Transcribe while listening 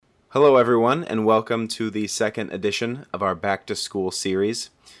Hello, everyone, and welcome to the second edition of our Back to School series.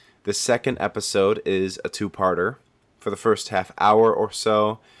 The second episode is a two-parter. For the first half hour or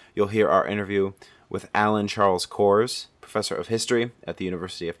so, you'll hear our interview with Alan Charles Kors, professor of history at the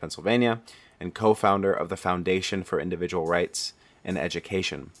University of Pennsylvania and co-founder of the Foundation for Individual Rights in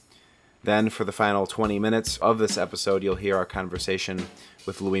Education. Then, for the final 20 minutes of this episode, you'll hear our conversation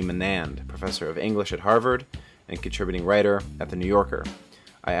with Louis Menand, professor of English at Harvard and contributing writer at The New Yorker.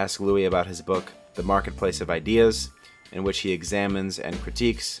 I ask Louis about his book, The Marketplace of Ideas, in which he examines and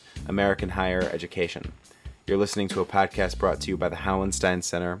critiques American higher education. You're listening to a podcast brought to you by the Hauenstein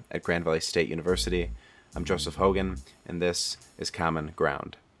Center at Grand Valley State University. I'm Joseph Hogan, and this is Common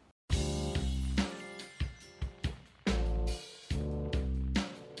Ground.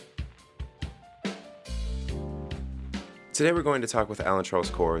 Today we're going to talk with Alan Charles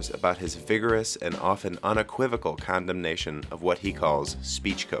Kors about his vigorous and often unequivocal condemnation of what he calls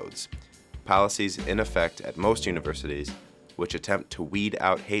speech codes, policies in effect at most universities which attempt to weed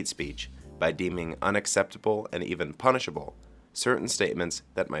out hate speech by deeming unacceptable and even punishable certain statements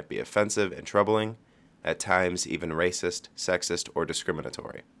that might be offensive and troubling, at times even racist, sexist, or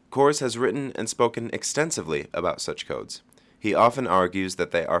discriminatory. Kors has written and spoken extensively about such codes. He often argues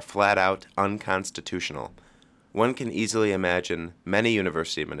that they are flat out unconstitutional. One can easily imagine many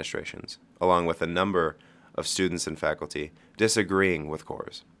university administrations, along with a number of students and faculty, disagreeing with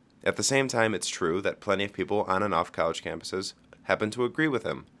Kors. At the same time, it's true that plenty of people on and off college campuses happen to agree with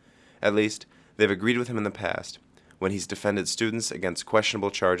him. At least, they've agreed with him in the past, when he's defended students against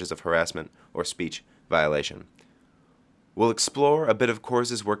questionable charges of harassment or speech violation. We'll explore a bit of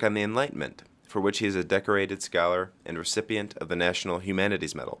Kors's work on the Enlightenment, for which he is a decorated scholar and recipient of the National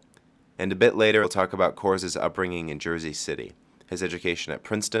Humanities Medal. And a bit later, we'll talk about Kors's upbringing in Jersey City, his education at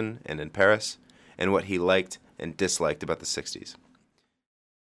Princeton and in Paris, and what he liked and disliked about the 60s.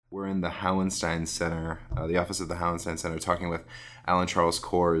 We're in the Hauenstein Center, the office of the Hauenstein Center, talking with Alan Charles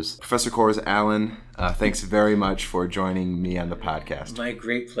Kors. Professor Kors, Alan, thanks very much for joining me on the podcast. My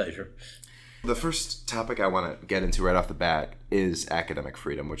great pleasure. The first topic I want to get into right off the bat is academic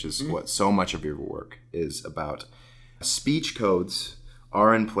freedom, which is what so much of your work is about. Speech codes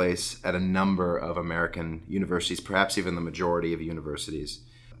are in place at a number of American universities, perhaps even the majority of universities.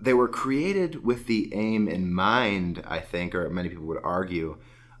 They were created with the aim in mind, I think, or many people would argue,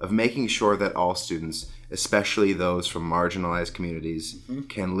 of making sure that all students, especially those from marginalized communities,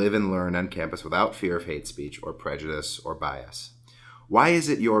 can live and learn on campus without fear of hate speech or prejudice or bias. Why is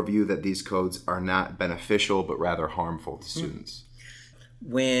it your view that these codes are not beneficial but rather harmful to students?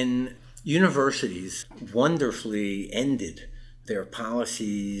 When universities wonderfully ended their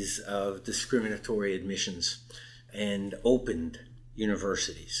policies of discriminatory admissions and opened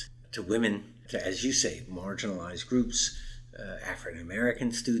universities to women, to, as you say, marginalized groups, African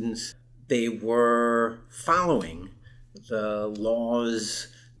American students, they were following the laws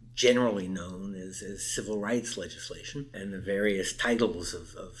generally known as civil rights legislation and the various titles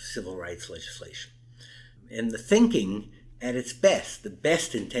of civil rights legislation. And the thinking at its best, the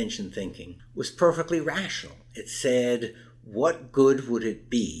best intentioned thinking, was perfectly rational. It said, what good would it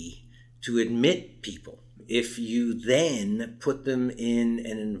be to admit people if you then put them in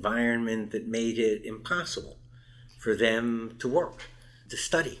an environment that made it impossible for them to work, to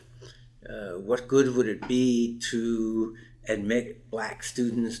study? What good would it be to admit black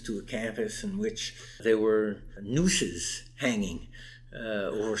students to a campus in which there were nooses hanging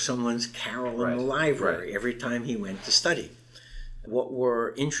or someone's carol in the library every time he went to study? What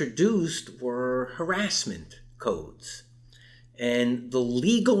were introduced were harassment codes. And the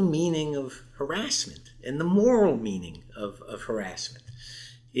legal meaning of harassment and the moral meaning of harassment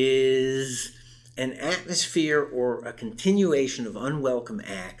is an atmosphere or a continuation of unwelcome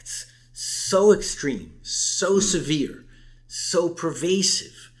acts so extreme, so severe, so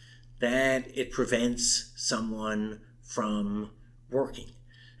pervasive that it prevents someone from working,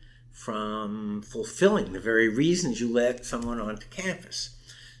 from fulfilling the very reasons you let someone onto campus.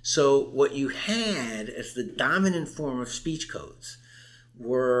 So what you had as the dominant form of speech codes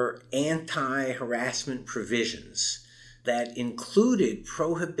were anti-harassment provisions that included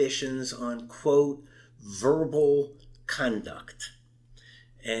prohibitions on, quote, verbal conduct.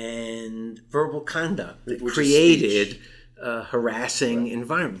 And verbal conduct that created a harassing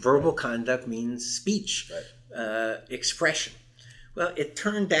environment. Verbal conduct means speech, expression. Well, it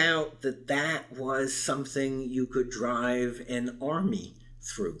turned out that that was something you could drive an army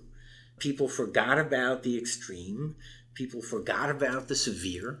through. People forgot about the extreme. People forgot about the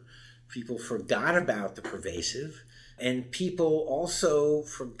severe. People forgot about the pervasive. And people also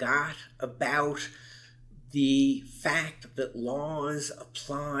forgot about the fact that laws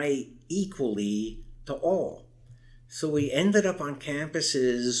apply equally to all. So we ended up on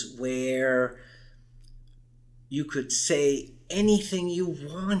campuses where you could say anything you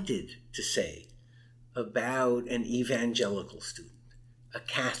wanted to say about an evangelical student, a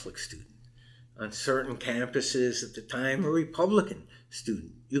Catholic student. On certain campuses at the time, a Republican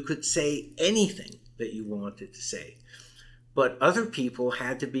student. You could say anything that you wanted to say. But other people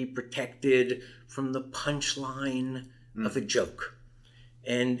had to be protected from the punchline of a joke.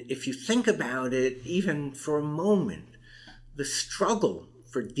 And if you think about it, even for a moment, the struggle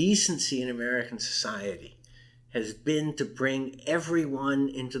for decency in American society has been to bring everyone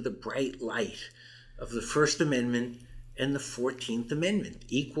into the bright light of the First Amendment and the 14th Amendment,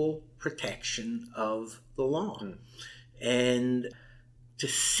 equal protection of the law. And to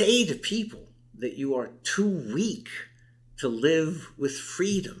say to people that you are too weak to live with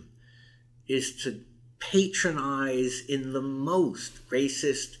freedom is to patronize in the most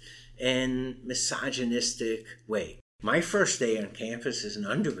racist and misogynistic way. My first day on campus as an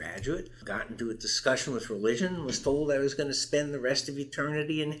undergraduate, got into a discussion with religion, was told I was going to spend the rest of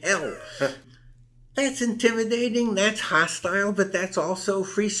eternity in hell. That's intimidating, that's hostile, but that's also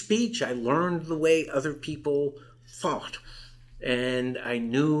free speech. I learned the way other people thought, and I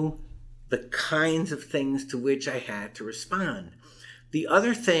knew the kinds of things to which I had to respond. The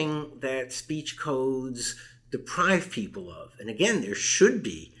other thing that speech codes deprive people of, and again, there should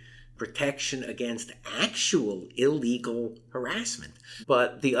be protection against actual illegal harassment.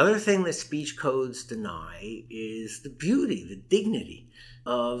 But the other thing that speech codes deny is the beauty, the dignity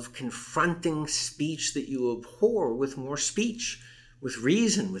of confronting speech that you abhor with more speech, with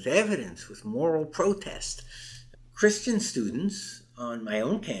reason, with evidence, with moral protest. Christian students on my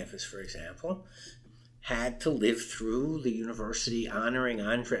own campus, for example, had to live through the university honoring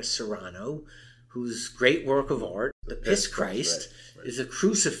Andres Serrano, whose great work of art, The Piss Christ, is a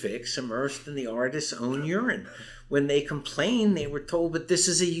crucifix immersed in the artist's own urine. When they complained, they were told, but this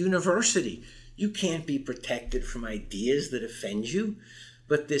is a university. You can't be protected from ideas that offend you.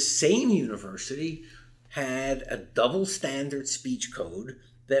 But this same university had a double standard speech code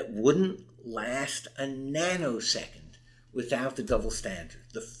that wouldn't last a nanosecond without the double standard.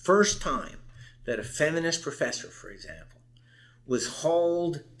 The first time that a feminist professor, for example, was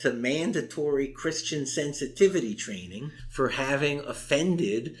hauled to mandatory Christian sensitivity training for having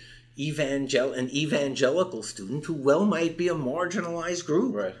offended an evangelical student who well might be a marginalized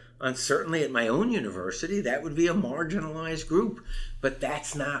group. Right. And certainly at my own university, that would be a marginalized group. But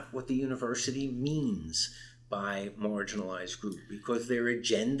that's not what the university means by marginalized group, because their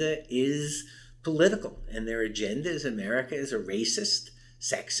agenda is political, and their agenda is America is a racist,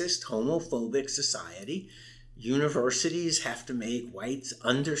 sexist, homophobic society. Universities have to make whites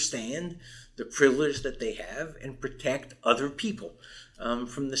understand the privilege that they have and protect other people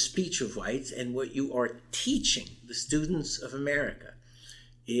from the speech of whites. And what you are teaching the students of America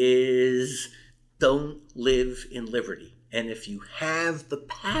is don't live in liberty. And if you have the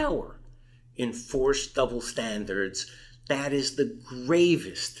power, enforce double standards. That is the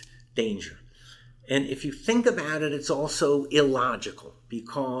gravest danger. And if you think about it, it's also illogical,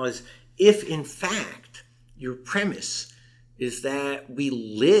 because if in fact your premise is that we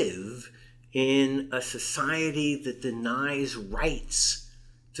live in a society that denies rights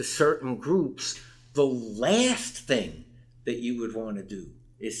to certain groups, the last thing that you would want to do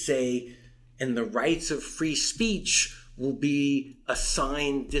is say, and the rights of free speech will be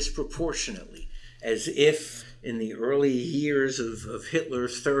assigned disproportionately, as if in the early years of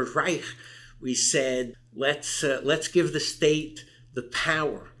Hitler's Third Reich, we said, let's give the state the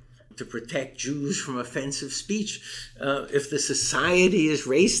power to protect Jews from offensive speech. If the society is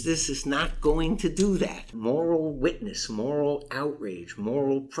racist, it's not going to do that. Moral witness, moral outrage,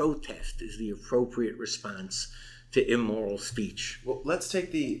 moral protest is the appropriate response to immoral speech. Well, let's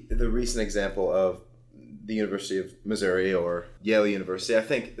take the recent example of the University of Missouri or Yale University. I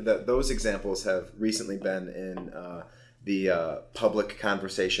think that those examples have recently been in the public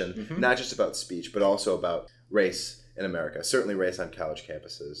conversation, not just about speech, but also about race in America, certainly race on college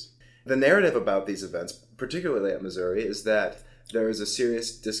campuses. The narrative about these events, particularly at Missouri, is that there is a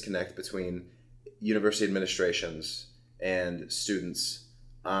serious disconnect between university administrations and students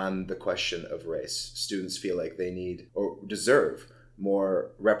on the question of race. Students feel like they need or deserve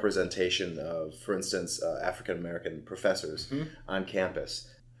more representation of, for instance, African-American professors on campus.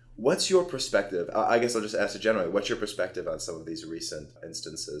 What's your perspective? I guess I'll just ask it generally. What's your perspective on some of these recent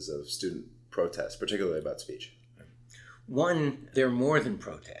instances of student protests, particularly about speech? One, they're more than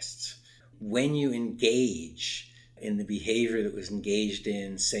protests. When you engage in the behavior that was engaged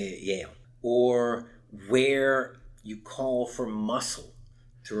in, say, at Yale, or where you call for muscle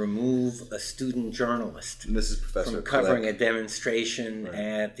to remove a student journalist And this is Professor from covering Click. a demonstration Right.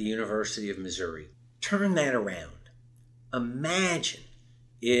 at the University of Missouri. Turn that around. Imagine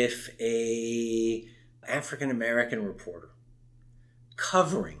if a African American reporter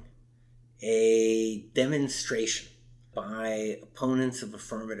covering a demonstration by opponents of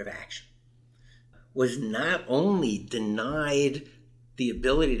affirmative action was not only denied the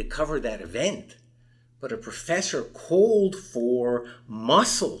ability to cover that event, but a professor called for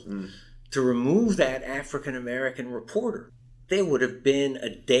muscle to remove that African American reporter. There would have been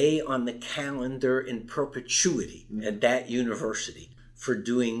a day on the calendar in perpetuity at that university for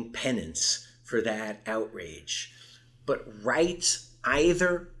doing penance for that outrage. But rights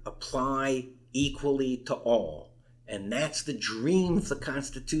either apply equally to all, and that's the dream of the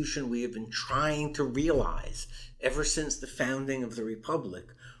Constitution we have been trying to realize ever since the founding of the Republic,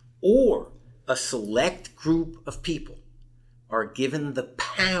 or a select group of people are given the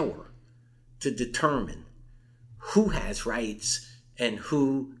power to determine who has rights and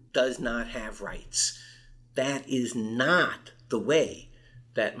who does not have rights. That is not the way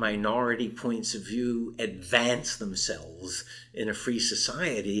that minority points of view advance themselves in a free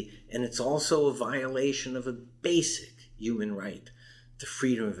society, and it's also a violation of a basic human right to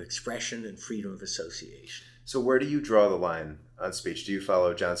freedom of expression and freedom of association. So where do you draw the line on speech? Do you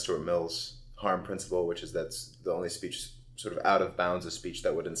follow John Stuart Mill's harm principle, which is that's the only speech sort of out of bounds of speech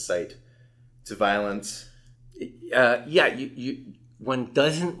that would incite to violence? One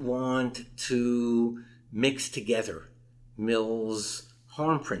doesn't want to mix together Mill's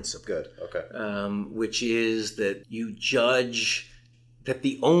harm principle. Good, okay. Which is that you judge that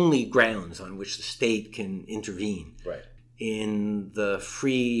the only grounds on which the state can intervene Right. in the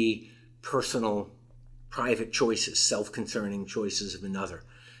free, personal, private choices, self-concerning choices of another,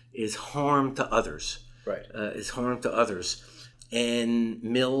 is harm to others. Right. Is harm to others. And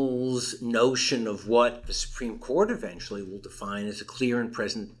Mill's notion of what the Supreme Court eventually will define as a clear and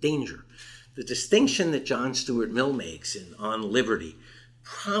present danger. The distinction that John Stuart Mill makes in On Liberty,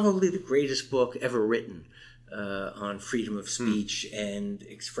 probably the greatest book ever written on freedom of speech and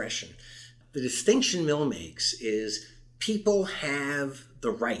expression. The distinction Mill makes is people have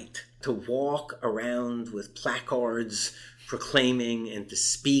the right to walk around with placards proclaiming and to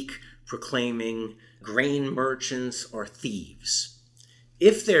speak proclaiming grain merchants are thieves.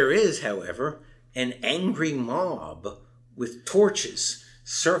 If there is, however, an angry mob with torches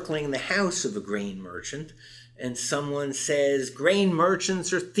circling the house of a grain merchant, and someone says grain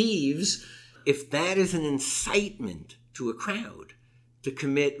merchants are thieves, if that is an incitement to a crowd to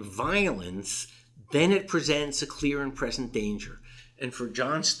commit violence, then it presents a clear and present danger. And for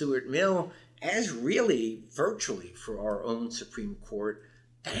John Stuart Mill, as really virtually for our own Supreme Court,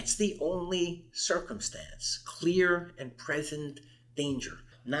 that's the only circumstance, clear and present danger,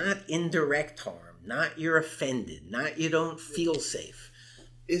 not indirect harm, not you're offended, not you don't feel safe.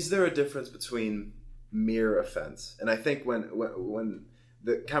 Is there a difference between mere offense? And I think when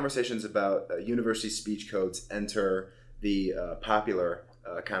the conversations about university speech codes enter the popular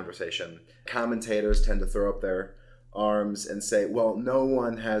conversation, commentators tend to throw up their arms and say, well, no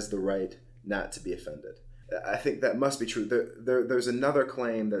one has the right not to be offended. I think that must be true. There's another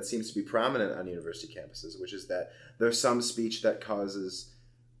claim that seems to be prominent on university campuses, which is that there's some speech that causes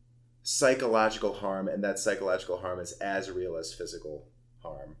psychological harm, and that psychological harm is as real as physical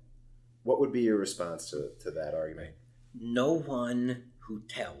harm. What would be your response to that argument? No one who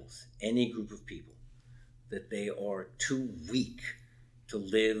tells any group of people that they are too weak to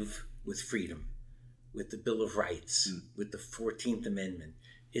live with freedom, with the Bill of Rights, with the 14th Amendment,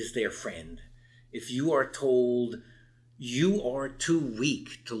 is their friend. If you are told you are too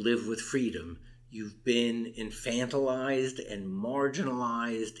weak to live with freedom, you've been infantilized and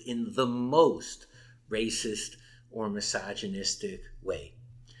marginalized in the most racist or misogynistic way.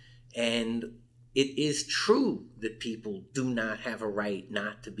 And it is true that people do not have a right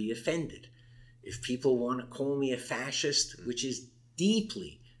not to be offended. If people want to call me a fascist, which is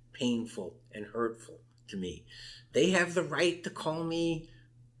deeply painful and hurtful to me, they have the right to call me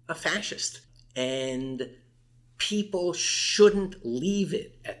a fascist. And people shouldn't leave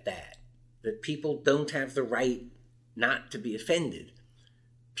it at that people don't have the right not to be offended.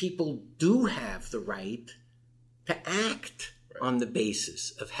 People do have the right to act on the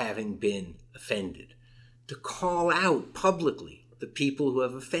basis of having been offended, to call out publicly the people who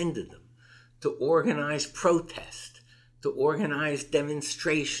have offended them, to organize protest, to organize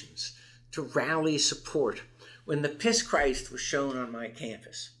demonstrations, to rally support. When the Piss Christ was shown on my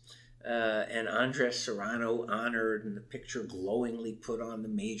campus, and Andres Serrano honored and the picture glowingly put on the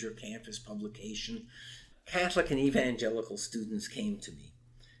major campus publication, Catholic and evangelical students came to me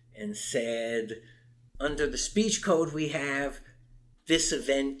and said, under the speech code we have, this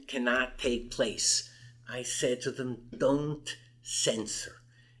event cannot take place. I said to them, don't censor.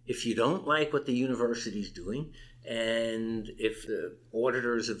 If you don't like what the university is doing, and if the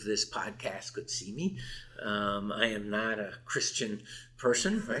auditors of this podcast could see me, I am not a Christian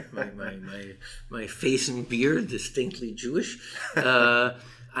person, right? My face and beard distinctly Jewish.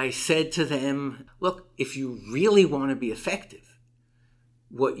 I said to them, look, if you really want to be effective,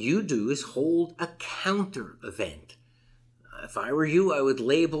 what you do is hold a counter event. If I were you, I would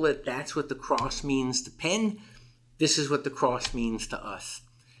label it, that's what the cross means to Penn. This is what the cross means to us.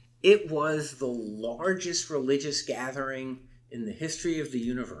 It was the largest religious gathering in the history of the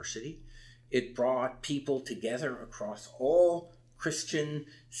university. It brought people together across all Christian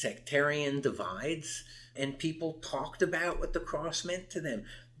sectarian divides, and people talked about what the cross meant to them.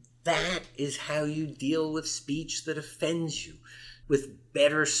 That is how you deal with speech that offends you, with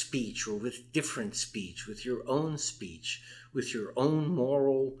better speech or with different speech, with your own speech, with your own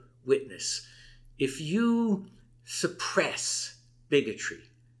moral witness. If you suppress bigotry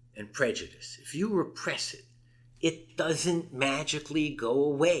and prejudice, if you repress it, it doesn't magically go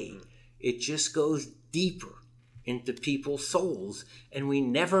away. It just goes deeper into people's souls, and we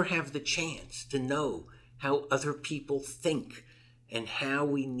never have the chance to know how other people think and how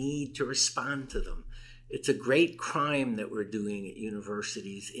we need to respond to them. It's a great crime that we're doing at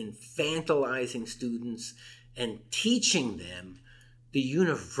universities, infantilizing students and teaching them, the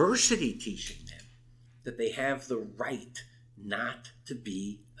university teaching them, that they have the right not to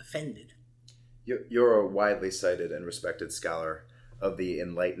be offended. You're a widely cited and respected scholar of the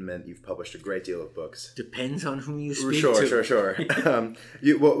Enlightenment. You've published a great deal of books. Depends on whom you speak to. Sure.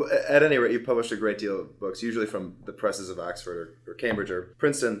 At any rate, you've published a great deal of books, usually from the presses of Oxford or Cambridge or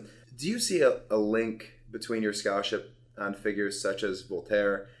Princeton. Do you see a link between your scholarship on figures such as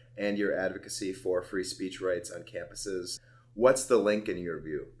Voltaire and your advocacy for free speech rights on campuses? What's the link, in your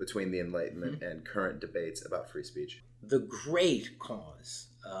view, between the Enlightenment and current debates about free speech? The great cause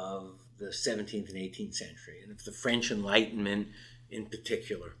of the 17th and 18th century, and of the French Enlightenment in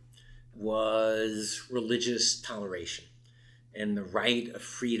particular, was religious toleration and the right of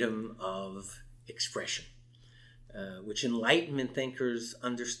freedom of expression, which Enlightenment thinkers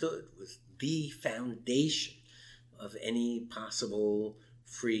understood was the foundation of any possible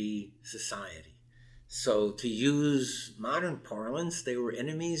free society. So, to use modern parlance, they were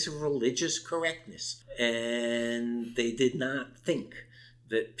enemies of religious correctness, and they did not think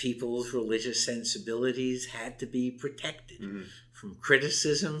that people's religious sensibilities had to be protected from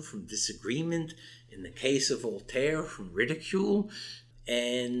criticism, from disagreement, in the case of Voltaire, from ridicule.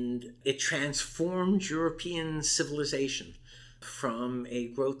 And it transformed European civilization from a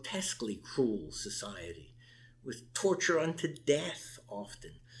grotesquely cruel society, with torture unto death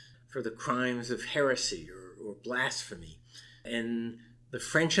often for the crimes of heresy or blasphemy. And the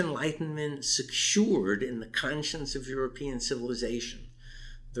French Enlightenment secured in the conscience of European civilization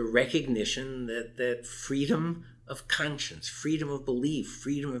the recognition that freedom of conscience, freedom of belief,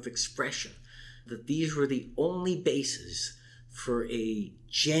 freedom of expression, that these were the only bases for a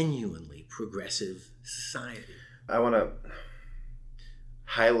genuinely progressive society. I want to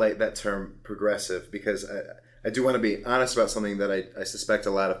highlight that term progressive because I do want to be honest about something that I suspect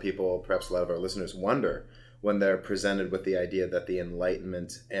a lot of people, perhaps a lot of our listeners, wonder when they're presented with the idea that the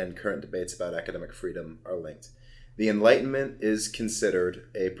Enlightenment and current debates about academic freedom are linked. The Enlightenment is considered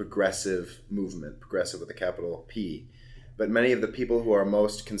a progressive movement, progressive with a capital P, but many of the people who are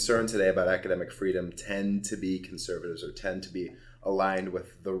most concerned today about academic freedom tend to be conservatives or tend to be aligned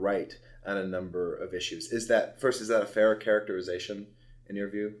with the right on a number of issues. Is that a fair characterization in your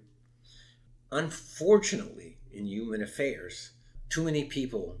view? Unfortunately, in human affairs, too many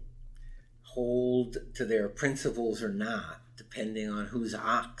people hold to their principles or not, depending on whose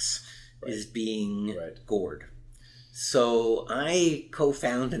ox is being gored. So I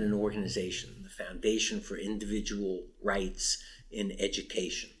co-founded an organization, the Foundation for Individual Rights in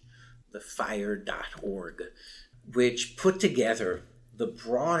Education, the FIRE.org, which put together the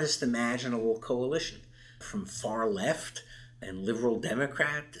broadest imaginable coalition, from far left and liberal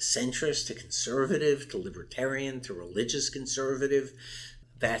Democrat to centrist to conservative to libertarian to religious conservative.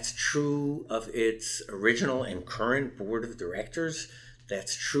 That's true of its original and current board of directors.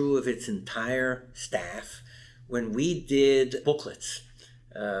 That's true of its entire staff. When we did booklets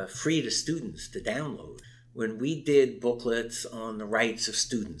free to students to download, when we did booklets on the rights of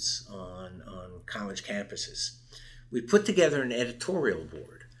students on college campuses, we put together an editorial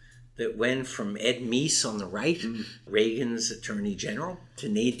board that went from Ed Meese on the right, Reagan's Attorney General, to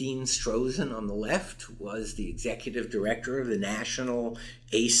Nadine Strozen on the left, who was the executive director of the National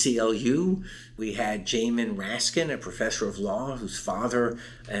ACLU. We had Jamin Raskin, a professor of law, whose father,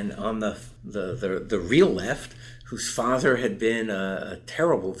 and on the real left, whose father had been a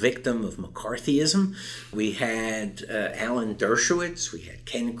terrible victim of McCarthyism. We had Alan Dershowitz. We had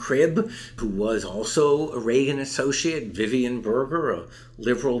Ken Cribb, who was also a Reagan associate. Vivian Berger, a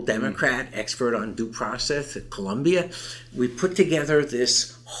liberal Democrat expert on due process at Columbia. We put together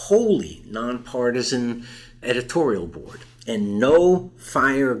this wholly nonpartisan editorial board, and no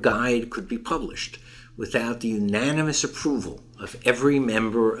fire guide could be published without the unanimous approval of every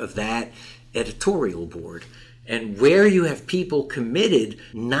member of that editorial board. And where you have people committed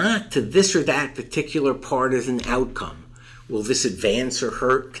not to this or that particular partisan outcome, will this advance or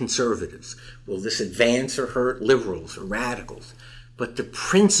hurt conservatives? Will this advance or hurt liberals or radicals? But the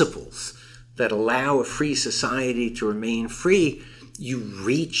principles that allow a free society to remain free, you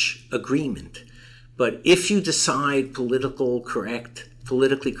reach agreement. But if you decide politically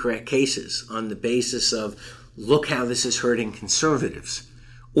correct cases on the basis of, look how this is hurting conservatives,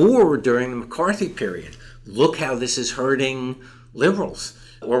 or during the McCarthy period, look how this is hurting liberals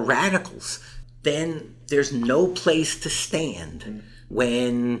or radicals, then there's no place to stand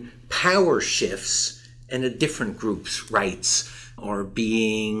when power shifts and a different group's rights are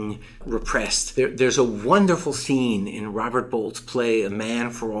being repressed. There's a wonderful scene in Robert Bolt's play A Man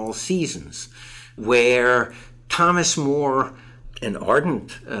for All Seasons, where Thomas More, an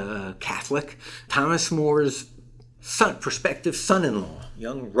ardent Catholic, Thomas More's prospective son-in-law,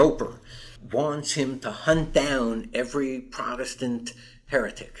 young Roper, wants him to hunt down every Protestant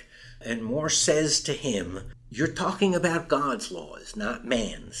heretic. And More says to him, you're talking about God's laws, not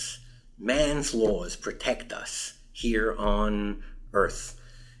man's. Man's laws protect us here on earth.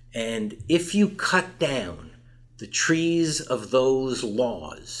 And if you cut down the trees of those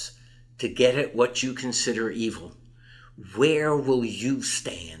laws to get at what you consider evil, where will you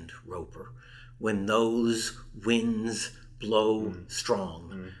stand, Roper, when those winds blow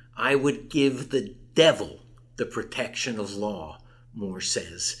strong? I would give the devil the protection of law, More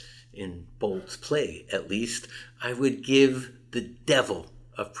says in Bolt's play, at least. I would give the devil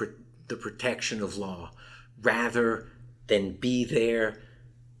the protection of law rather than be there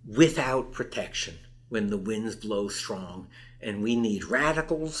without protection when the winds blow strong. And we need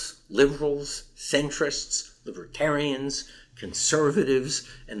radicals, liberals, centrists, libertarians, conservatives,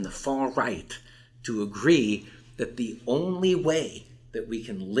 and the far right to agree that the only way that we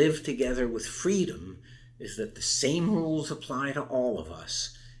can live together with freedom is that the same rules apply to all of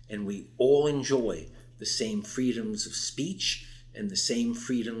us, and we all enjoy the same freedoms of speech and the same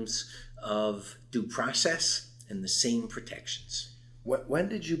freedoms of due process and the same protections. When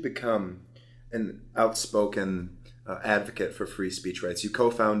did you become an outspoken advocate for free speech rights? You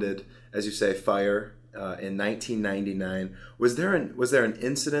co-founded, as you say, FIRE in 1999. Was there an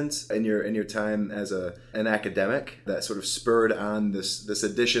incident in your time as an academic that sort of spurred on this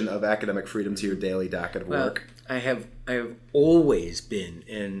addition of academic freedom to your daily docket of work? I have always been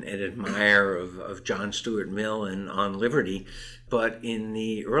an admirer of John Stuart Mill and On Liberty, but in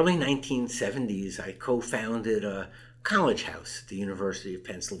the early 1970s, I co-founded a college house at the University of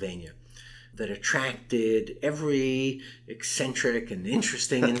Pennsylvania that attracted every eccentric and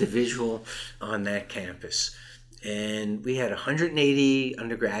interesting individual on that campus. And we had 180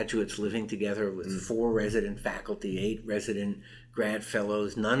 undergraduates living together with 4 resident faculty, 8 resident grad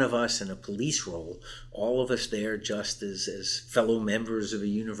fellows, none of us in a police role, all of us there just as fellow members of a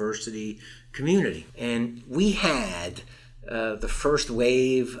university community. And we had the first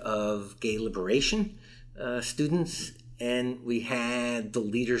wave of gay liberation students, and we had the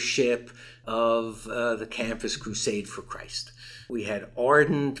leadership of the Campus Crusade for Christ. We had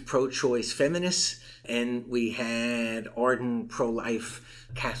ardent pro-choice feminists, and we had ardent pro-life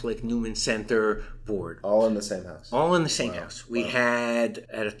Catholic Newman Center board. All in the same house? All in the same house. We had,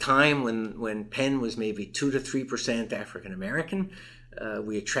 at a time when Penn was maybe 2 to 3% African-American,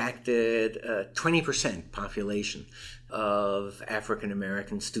 we attracted a 20% population of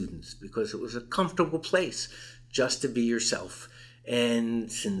African-American students because it was a comfortable place just to be yourself. And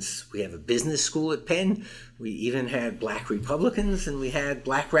since we have a business school at Penn, we even had black Republicans and we had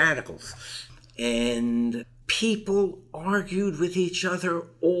black radicals. And people argued with each other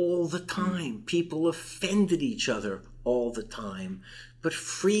all the time. People offended each other all the time. But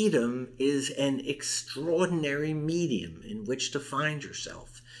freedom is an extraordinary medium in which to find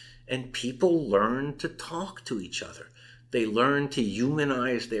yourself. And people learn to talk to each other. They learn to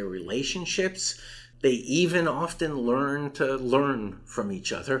humanize their relationships. They even often learn to learn from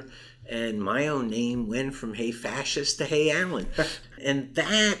each other. And my own name went from Hey Fascist to Hey Allen. And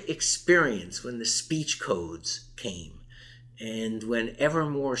that experience, when the speech codes came, and when ever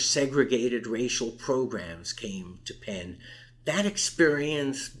more segregated racial programs came to Penn, that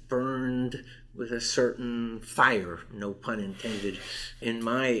experience burned with a certain fire, no pun intended, in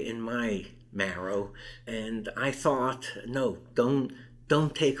my marrow. And I thought, no,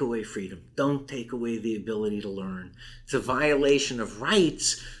 don't take away freedom. Don't take away the ability to learn. It's a violation of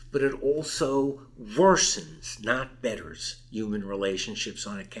rights, but it also worsens, not betters, human relationships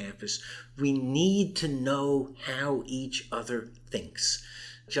on a campus. We need to know how each other thinks.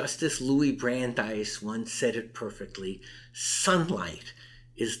 Justice Louis Brandeis once said it perfectly: sunlight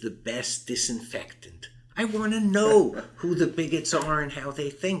is the best disinfectant. I want to know who the bigots are and how they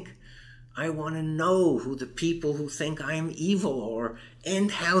think. I want to know who the people who think I'm evil are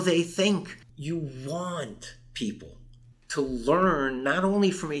and how they think. You want people to learn not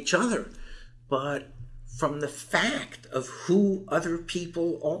only from each other, but from the fact of who other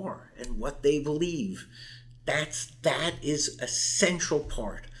people are and what they believe. That is a central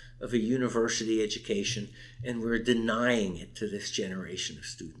part of a university education, and we're denying it to this generation of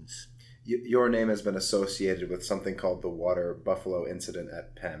students. Your name has been associated with something called the Water Buffalo incident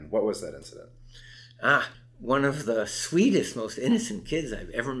at Penn. What was that incident? One of the sweetest, most innocent kids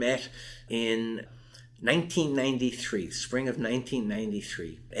I've ever met. In 1993, spring of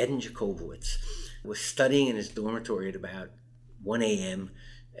 1993, Eden Jacobowitz was studying in his dormitory at about 1 a.m.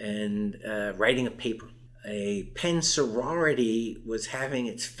 and writing a paper. A Penn sorority was having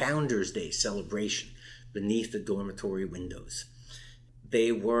its Founders Day celebration beneath the dormitory windows.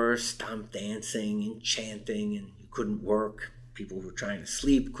 They were stomp dancing and chanting, and you couldn't work. People who were trying to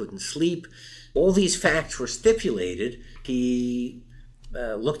sleep couldn't sleep. All these facts were stipulated. He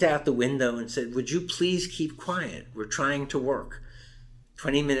looked out the window and said, "Would you please keep quiet? We're trying to work."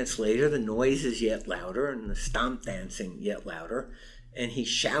 20 minutes later, the noise is yet louder and the stomp dancing yet louder. And he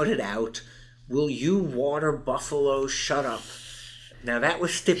shouted out, "Will you Water Buffalo shut up?" Now, that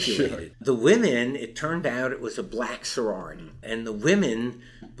was stipulated. The women, it turned out it was a black sorority, and the women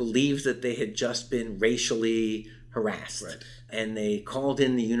believed that they had just been racially harassed. Right. And they called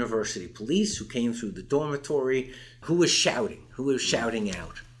in the university police, who came through the dormitory, who was shouting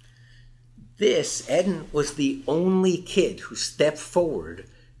out. Eden was the only kid who stepped forward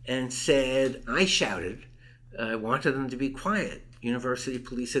and said, "I shouted. I wanted them to be quiet." University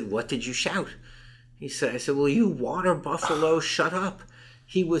police said, "What did you shout?" I said, "Will you Water Buffalo shut up?"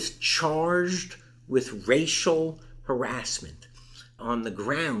 He was charged with racial harassment on the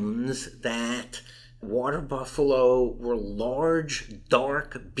grounds that water buffalo were large,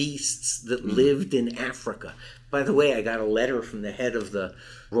 dark beasts that lived in Africa. By the way, I got a letter from the head of the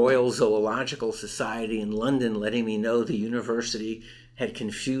Royal Zoological Society in London letting me know the university had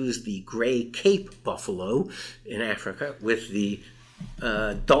confused the gray Cape buffalo in Africa with the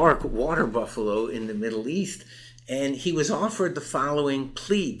dark water buffalo in the Middle East. And he was offered the following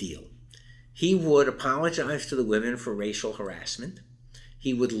plea deal. He would apologize to the women for racial harassment.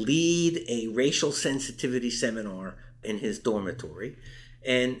 He would lead a racial sensitivity seminar in his dormitory,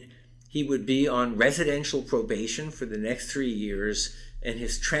 and he would be on residential probation for the next 3 years, and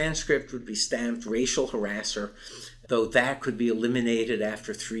his transcript would be stamped racial harasser, though that could be eliminated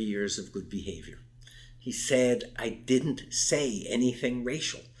after 3 years of good behavior. He said, "I didn't say anything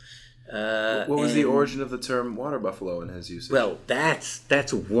racial." What was the origin of the term water buffalo in his usage? Well, that's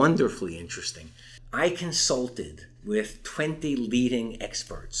wonderfully interesting. I consulted with 20 leading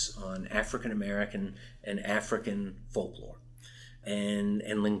experts on African American and African folklore and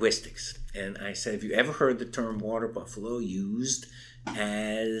linguistics. And I said, "Have you ever heard the term water buffalo used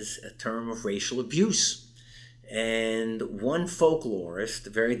as a term of racial abuse?" And one folklorist, a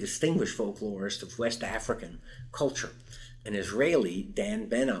very distinguished folklorist of West African culture, an Israeli, Dan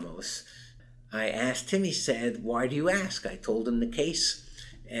Ben Amos, I asked him, he said, "Why do you ask?" I told him the case.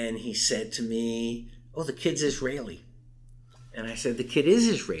 And he said to me, "Oh, the kid's Israeli." And I said, "The kid is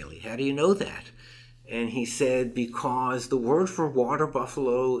Israeli. How do you know that?" And he said, "Because the word for water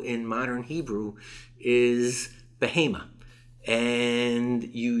buffalo in modern Hebrew is behema. And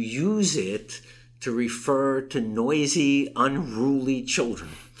you use it to refer to noisy, unruly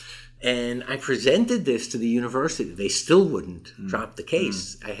children." And I presented this to the university. They still wouldn't drop the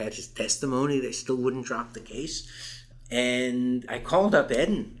case. I had his testimony. They still wouldn't drop the case. And I called up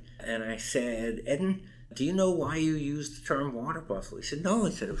Eden, and I said, "Eden, do you know why you used the term water buffalo?" He said, "No."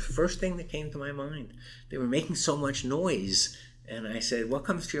 He said, "It was the first thing that came to my mind. They were making so much noise." And I said, "What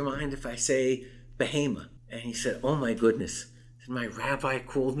comes to your mind if I say behema?" And he said, "Oh my goodness, My rabbi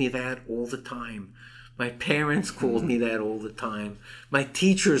called me that all the time. My parents called me that all the time. My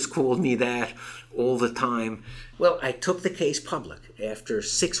teachers called me that all the time. Well, I took the case public after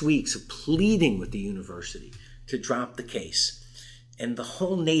 6 weeks of pleading with the university to drop the case. And the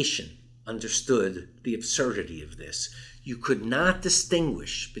whole nation understood the absurdity of this. You could not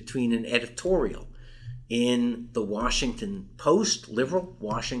distinguish between an editorial in the Washington Post, liberal,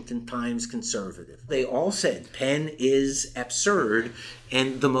 Washington Times, conservative. They all said Penn is absurd,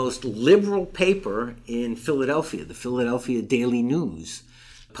 and the most liberal paper in Philadelphia, the Philadelphia Daily News,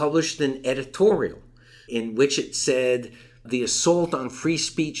 published an editorial in which it said, the assault on free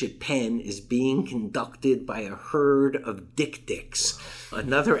speech at Penn is being conducted by a herd of dik-diks. Wow.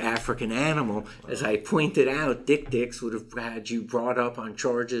 Another African animal. Wow. As I pointed out, dik-diks would have had you brought up on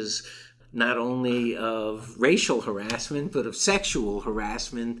charges not only of racial harassment, but of sexual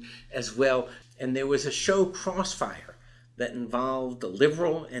harassment as well. And there was a show, Crossfire, that involved a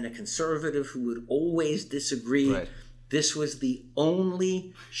liberal and a conservative who would always disagree. Right. This was the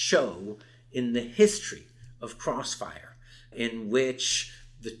only show in the history of Crossfire in which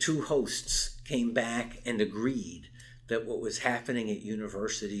the two hosts came back and agreed that what was happening at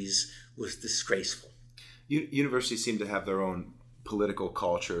universities was disgraceful. Universities seem to have their own political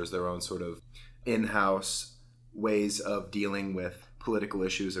cultures, their own sort of in-house ways of dealing with political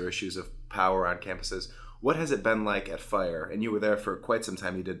issues or issues of power on campuses. What has it been like at FIRE? And you were there for quite some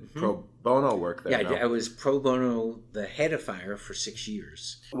time. You did pro bono work there. Yeah, I was pro bono, the head of FIRE, for 6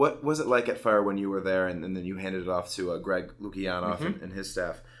 years. What was it like at FIRE when you were there and then you handed it off to Greg Lukianoff and his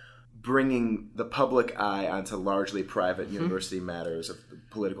staff, bringing the public eye onto largely private university matters of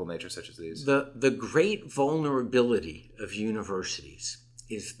political nature such as these? The great vulnerability of universities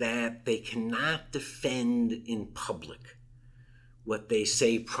is that they cannot defend in public what they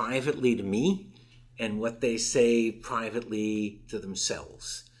say privately to me and what they say privately to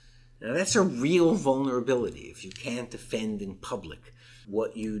themselves. Now, that's a real vulnerability if you can't defend in public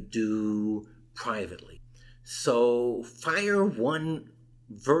what you do privately. So FIRE won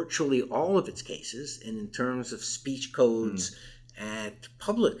virtually all of its cases, and in terms of speech codes at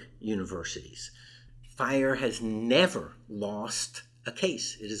public universities, FIRE has never lost a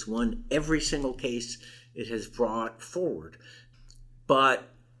case. It has won every single case it has brought forward. But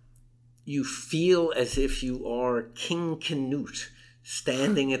you feel as if you are King Canute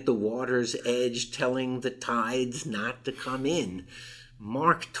standing at the water's edge telling the tides not to come in.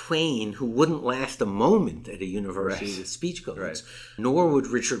 Mark Twain, who wouldn't last a moment at a university with speech codes, nor would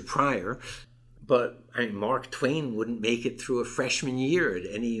Richard Pryor, but Mark Twain wouldn't make it through a freshman year at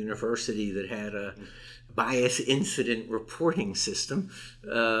any university that had a bias incident reporting system.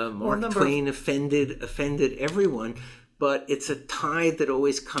 Mark Twain offended everyone. But it's a tide that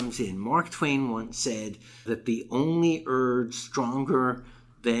always comes in. Mark Twain once said that the only urge stronger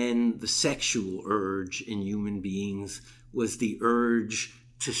than the sexual urge in human beings was the urge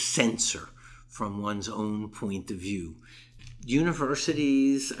to censor from one's own point of view.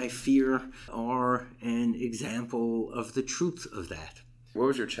 Universities, I fear, are an example of the truth of that. What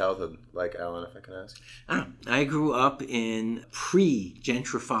was your childhood like, Alan, if I can ask? I grew up in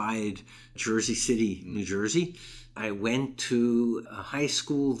pre-gentrified Jersey City, New Jersey. I went to a high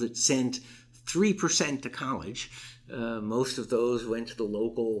school that sent 3% to college. Most of those went to the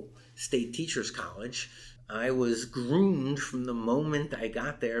local state teachers college. I was groomed from the moment I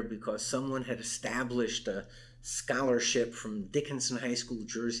got there because someone had established a scholarship from Dickinson High School,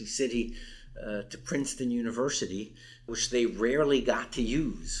 Jersey City, to Princeton University, which they rarely got to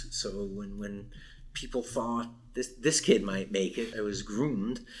use. So when people thought this kid might make it, I was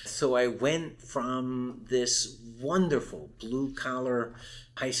groomed. So I went from this wonderful blue-collar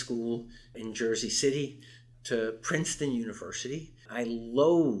high school in Jersey City to Princeton University. I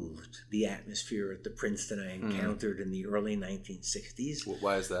loathed the atmosphere at the Princeton I encountered in the early 1960s.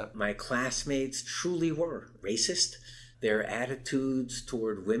 Why is that? My classmates truly were racist. Their attitudes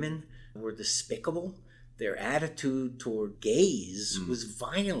toward women were despicable. Their attitude toward gays was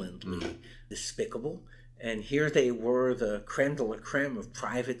violently despicable. And here they were, the creme de la creme of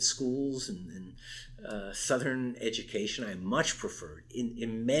private schools and Southern education. I much preferred,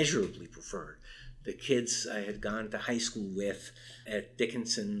 immeasurably preferred, the kids I had gone to high school with at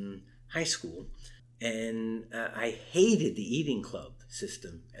Dickinson High School. And I hated the eating club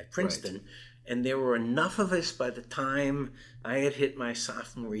system at Princeton. Right. And there were enough of us by the time I had hit my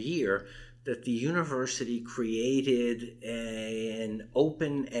sophomore year that the university created an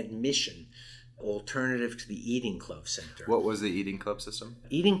open admission alternative to the Eating Club Center. What was the Eating Club system?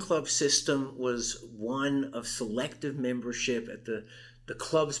 Eating Club system was one of selective membership at the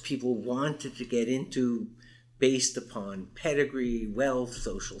clubs people wanted to get into based upon pedigree, wealth,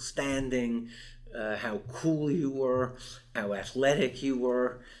 social standing, how cool you were, how athletic you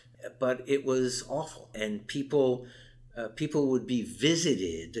were. But it was awful. And people would be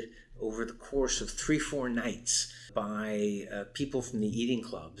visited over the course of 3-4 nights by people from the eating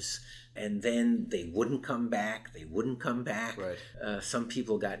clubs, and then they wouldn't come back. Right. Some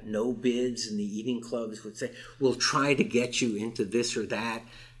people got no bids, and the eating clubs would say, we'll try to get you into this or that.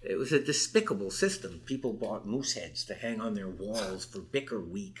 It was a despicable system. People bought moose heads to hang on their walls for Bicker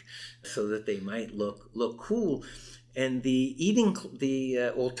Week so that they might look cool. And the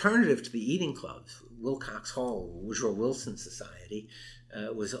alternative to the eating clubs, Wilcox Hall, Woodrow Wilson Society,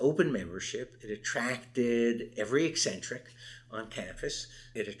 was open membership. It attracted every eccentric on campus.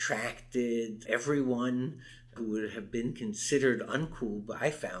 It attracted everyone who would have been considered uncool, but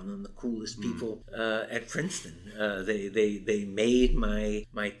I found them the coolest people at Princeton. They made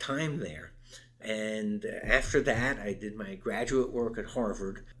my time there. And after that, I did my graduate work at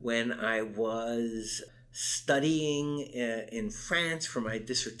Harvard. When I was studying in France for my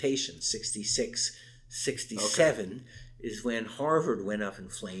dissertation, 66, 67, is when Harvard went up in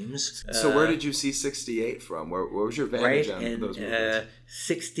flames. So where did you see 68 from? Where was your vantage on those movements?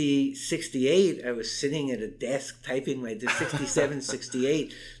 68, I was sitting at a desk typing my 67,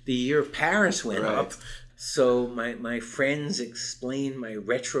 68, the year Paris went up. So my friends explained my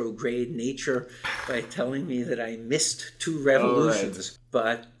retrograde nature by telling me that I missed 2 revolutions.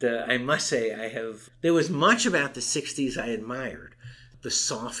 But I must say, there was much about the 60s I admired. The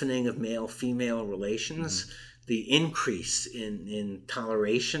softening of male-female relations, the increase in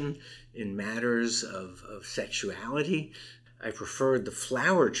toleration in matters of sexuality. I preferred the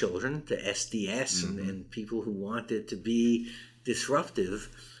flower children to SDS and people who wanted to be disruptive.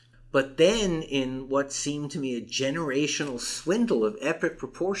 But then, in what seemed to me a generational swindle of epic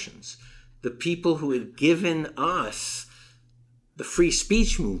proportions, the people who had given us the free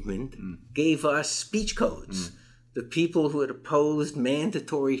speech movement gave us speech codes. The people who had opposed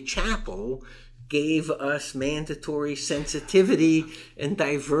mandatory chapel gave us mandatory sensitivity and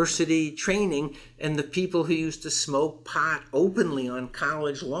diversity training, and the people who used to smoke pot openly on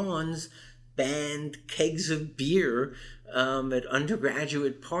college lawns banned kegs of beer at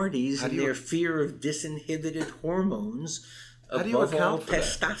undergraduate parties in their fear of disinhibited hormones, above all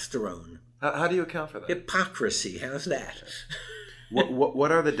testosterone. How do you account for that? Hypocrisy. How's that?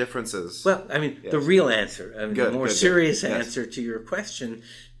 What are the differences? Well, I mean, the real answer, the more serious answer to your question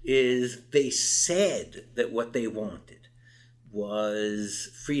is they said that what they wanted was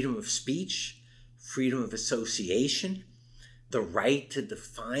freedom of speech, freedom of association, the right to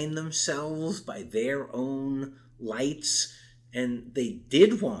define themselves by their own lights, and they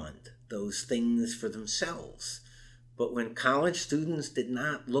did want those things for themselves. But when college students did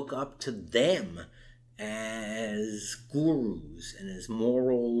not look up to them as gurus and as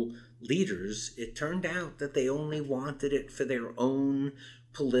moral leaders, it turned out that they only wanted it for their own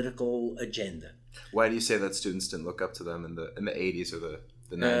political agenda. Why do you say that students didn't look up to them in the 80s or the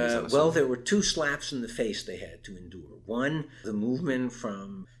 90s? Well, there were 2 slaps in the face they had to endure. One, the movement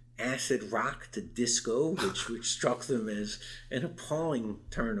from acid rock to disco, which struck them as an appalling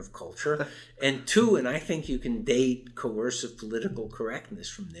turn of culture. And 2, and I think you can date coercive political correctness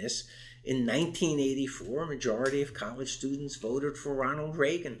from this, in 1984, a majority of college students voted for Ronald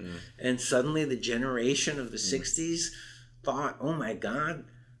Reagan. And suddenly the generation of the 60s thought, oh my God,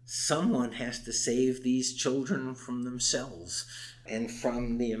 someone has to save these children from themselves and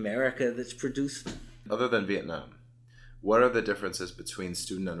from the America that's produced them. Other than Vietnam, what are the differences between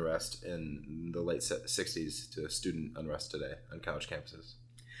student unrest in the late 60s to student unrest today on college campuses?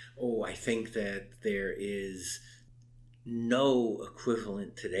 Oh, I think that there is no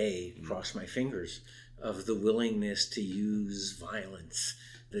equivalent today, cross my fingers, of the willingness to use violence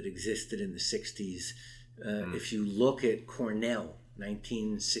that existed in the 60s. If you look at Cornell,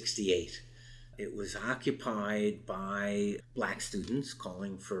 1968, it was occupied by black students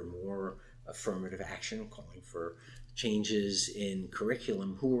calling for more affirmative action, calling for changes in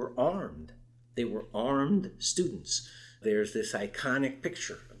curriculum, who were armed. They were armed students. There's this iconic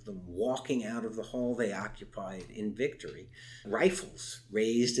picture of them walking out of the hall they occupied in victory, rifles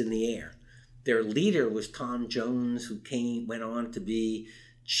raised in the air. Their leader was Tom Jones, who went on to be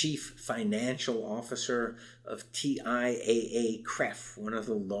chief financial officer of TIAA-CREF, one of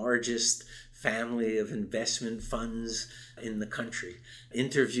the largest family of investment funds in the country.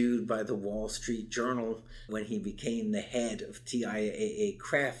 Interviewed by the Wall Street Journal when he became the head of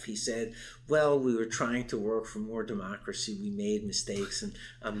TIAA-CREF, he said, well, we were trying to work for more democracy, we made mistakes, and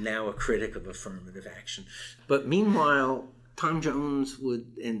I'm now a critic of affirmative action. But meanwhile, Tom Jones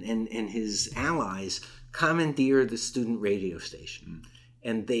and his allies commandeered the student radio station.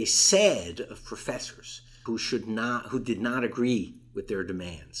 And they said of professors who did not agree with their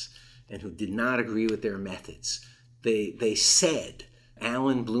demands and who did not agree with their methods, they said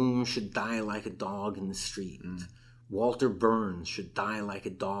Alan Bloom should die like a dog in the street. Walter Burns should die like a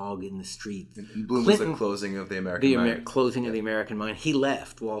dog in the street. And Bloom was the closing of the American Mind. Closing of the American Mind. He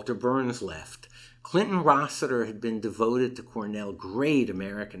left. Walter Burns left. Clinton Rossiter had been devoted to Cornell, great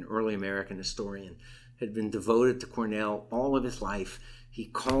early American historian, had been devoted to Cornell all of his life. He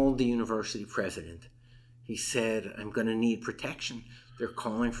called the university president. He said, I'm going to need protection. They're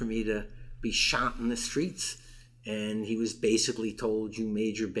calling for me to be shot in the streets. And he was basically told, you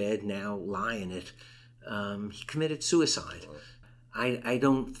made your bed, now lie in it. He committed suicide. I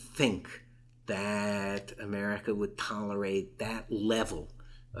don't think that America would tolerate that level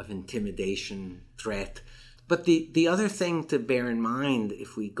of intimidation, threat. But the other thing to bear in mind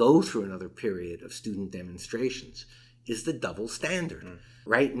if we go through another period of student demonstrations is the double standard.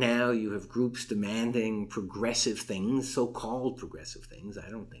 Right now you have groups demanding progressive things, so-called progressive things. I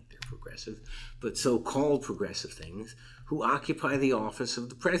don't think they're progressive, but so-called progressive things, who occupy the office of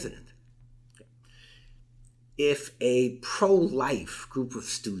the president. If a pro-life group of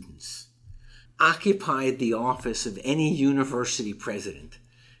students occupied the office of any university president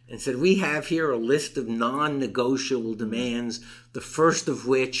and said, we have here a list of non-negotiable demands, the first of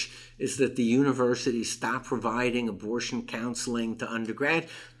which is that the university stop providing abortion counseling to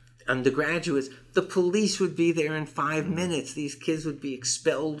undergraduates, the police would be there in 5 minutes. These kids would be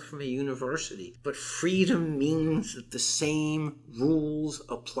expelled from a university. But freedom means that the same rules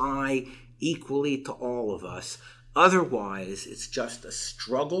apply equally to all of us. Otherwise, it's just a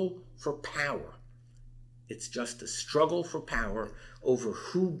struggle for power. It's just a struggle for power over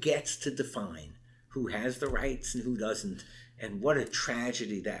who gets to define who has the rights and who doesn't. And what a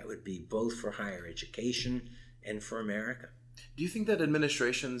tragedy that would be, both for higher education and for America. Do you think that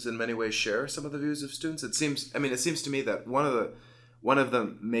administrations in many ways share some of the views of students? It seems to me that one of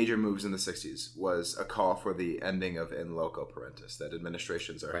the major moves in the 60s was a call for the ending of in loco parentis, that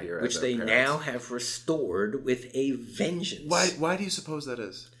administrations are here which as they parents. Now have restored with a vengeance. Why do you suppose that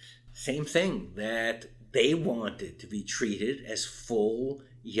is? Same thing, that they wanted to be treated as full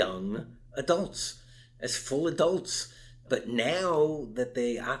young adults, as full adults. But now that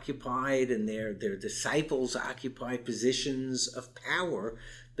they occupied and their disciples occupy positions of power,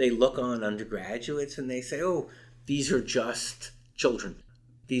 they look on undergraduates and they say, oh, these are just children.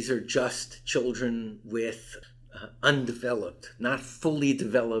 These are just children with undeveloped, not fully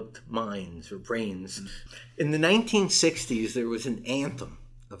developed minds or brains. In the 1960s, there was an anthem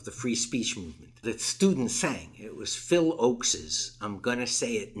of the free speech movement that students sang. It was Phil Oakes's I'm Gonna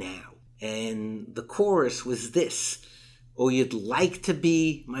Say It Now. And the chorus was this: oh, you'd like to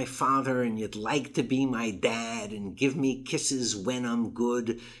be my father and you'd like to be my dad and give me kisses when I'm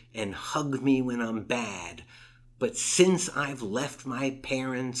good and hug me when I'm bad. But since I've left my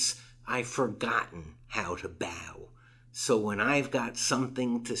parents, I've forgotten how to bow. So when I've got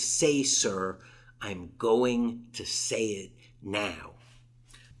something to say, sir, I'm going to say it now.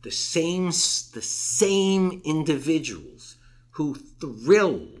 The same individuals who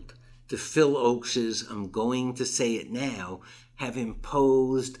thrilled to Phil Oakes's I'm going to say it now have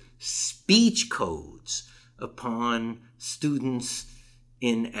imposed speech codes upon students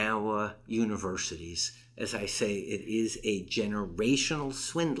in our universities. As I say, it is a generational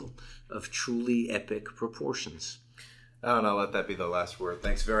swindle of truly epic proportions. I don't know, let that be the last word.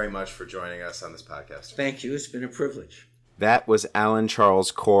 Thanks very much for joining us on this podcast. Thank you. It's been a privilege. That was Alan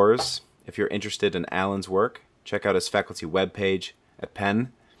Charles Kors. If you're interested in Alan's work, check out his faculty webpage at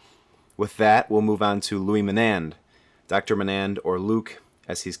Penn. With that, we'll move on to Louis Menand. Dr. Menand, or Luke,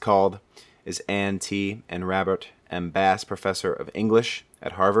 as he's called, is Ann T. and Robert M. Bass Professor of English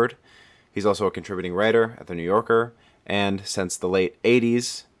at Harvard. He's also a contributing writer at The New Yorker, and since the late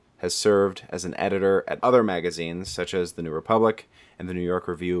 80s, has served as an editor at other magazines such as The New Republic and The New York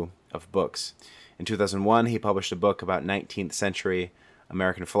Review of Books. In 2001, he published a book about 19th century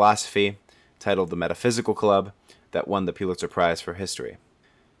American philosophy titled The Metaphysical Club that won the Pulitzer Prize for History.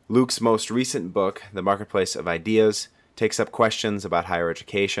 Luke's most recent book, The Marketplace of Ideas, takes up questions about higher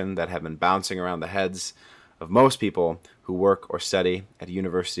education that have been bouncing around the heads of most people who work or study at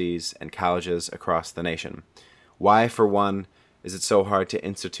universities and colleges across the nation. Why, for one, is it so hard to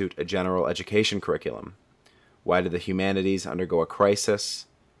institute a general education curriculum? Why did the humanities undergo a crisis?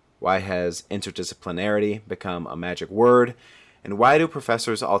 Why has interdisciplinarity become a magic word? And why do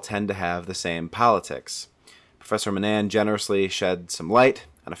professors all tend to have the same politics? Professor Menand generously shed some light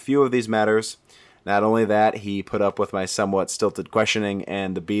on a few of these matters, Not only that, he put up with my somewhat stilted questioning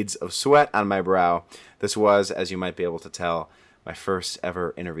and the beads of sweat on my brow. This was, as you might be able to tell, my first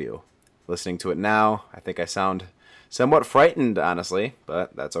ever interview. Listening to it now, I think I sound somewhat frightened, honestly,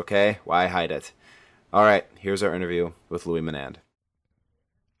 but that's okay. Why hide it? All right, here's our interview with Louis Menand.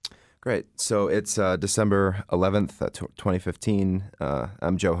 Great. So it's December 11th, 2015.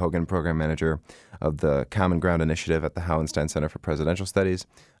 I'm Joe Hogan, Program Manager of the Common Ground Initiative at the Hauenstein Center for Presidential Studies.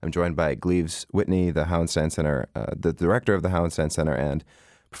 I'm joined by Gleaves Whitney, the Hauenstein Center, the director of the Hauenstein Center, and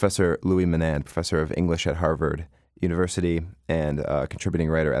Professor Louis Menand, Professor of English at Harvard University and contributing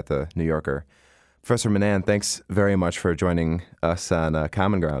writer at the New Yorker. Professor Menand, thanks very much for joining us on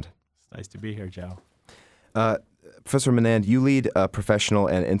Common Ground. It's nice to be here, Joe. Professor Menand, you lead a professional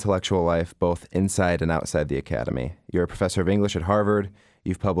and intellectual life both inside and outside the academy. You're a professor of English at Harvard.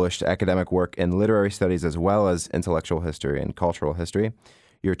 You've published academic work in literary studies as well as intellectual history and cultural history.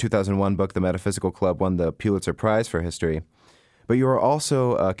 Your 2001 book, The Metaphysical Club, won the Pulitzer Prize for History. But you are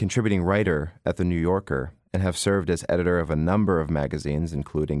also a contributing writer at The New Yorker and have served as editor of a number of magazines,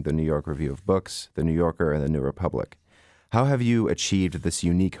 including the New York Review of Books, The New Yorker, and The New Republic. How have you achieved this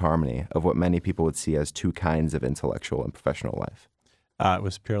unique harmony of what many people would see as two kinds of intellectual and professional life? It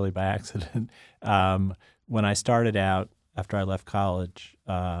was purely by accident. When I started out, after I left college,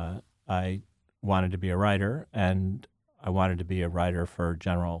 I wanted to be a writer, and I wanted to be a writer for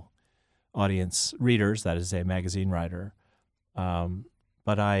general audience readers, that is, a magazine writer.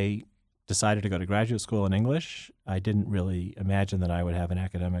 But I decided to go to graduate school in English. I didn't really imagine that I would have an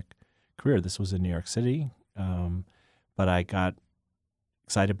academic career. This was in New York City. But I got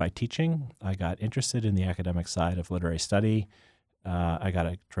excited by teaching. I got interested in the academic side of literary study. I got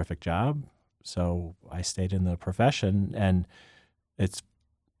a terrific job, so I stayed in the profession. And it's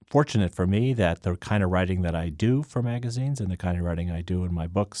fortunate for me that the kind of writing that I do for magazines and the kind of writing I do in my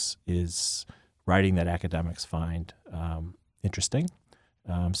books is writing that academics find interesting.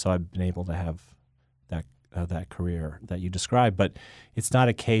 So I've been able to have that career that you described. But it's not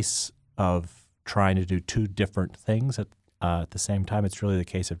a case of trying to do two different things at the same time. It's really the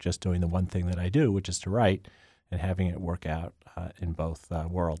case of just doing the one thing that I do, which is to write, and having it work out in both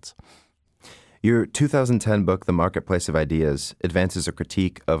worlds. Your 2010 book, The Marketplace of Ideas, advances a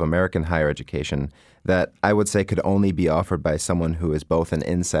critique of American higher education that I would say could only be offered by someone who is both an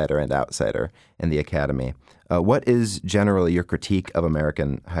insider and outsider in the academy. What is generally your critique of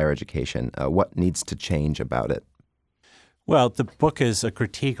American higher education? What needs to change about it? Well, the book is a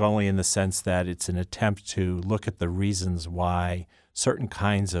critique only in the sense that it's an attempt to look at the reasons why certain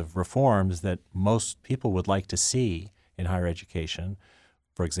kinds of reforms that most people would like to see in higher education,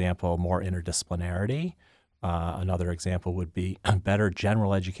 for example, more interdisciplinarity. Another example would be better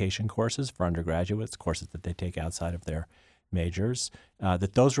general education courses for undergraduates, courses that they take outside of their majors,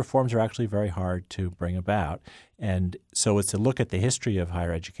 that those reforms are actually very hard to bring about. And so it's a look at the history of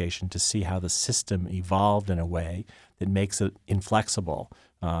higher education to see how the system evolved in a way that makes it inflexible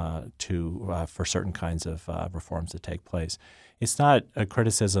for certain kinds of reforms to take place. It's not a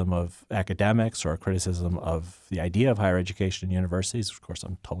criticism of academics or a criticism of the idea of higher education in universities, of course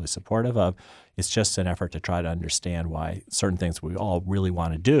I'm totally supportive of. It's just an effort to try to understand why certain things we all really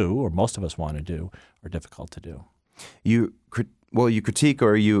want to do, or most of us want to do, are difficult to do. You critique,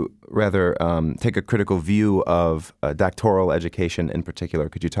 or you rather take a critical view of doctoral education in particular.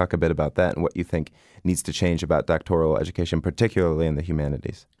 Could you talk a bit about that and what you think needs to change about doctoral education, particularly in the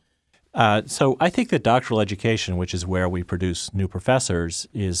humanities? So I think that doctoral education, which is where we produce new professors,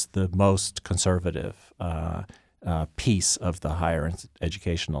 is the most conservative piece of the higher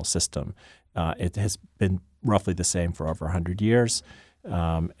educational system. It has been roughly the same for over 100 years,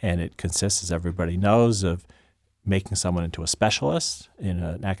 and it consists, as everybody knows, of making someone into a specialist in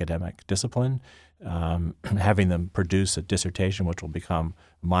an academic discipline, having them produce a dissertation which will become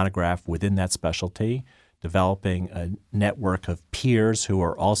a monograph within that specialty, developing a network of peers who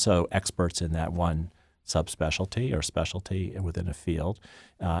are also experts in that one subspecialty or specialty within a field,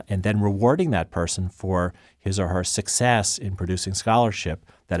 and then rewarding that person for his or her success in producing scholarship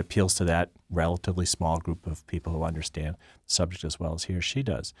that appeals to that relatively small group of people who understand the subject as well as he or she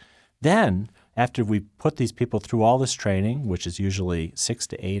does. Then, after we put these people through all this training, which is usually 6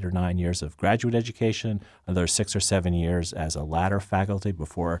 to 8 or 9 years of graduate education, another 6 or 7 years as a ladder faculty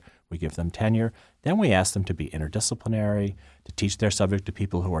before we give them tenure, then we ask them to be interdisciplinary, to teach their subject to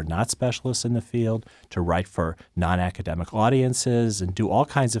people who are not specialists in the field, to write for non-academic audiences, and do all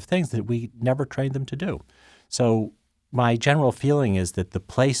kinds of things that we never trained them to do. So my general feeling is that the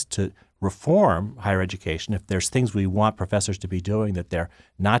place to reform higher education, if there's things we want professors to be doing that they're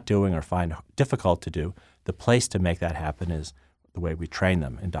not doing or find difficult to do, the place to make that happen is the way we train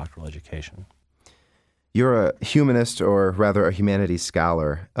them in doctoral education. You're a humanist, or rather a humanities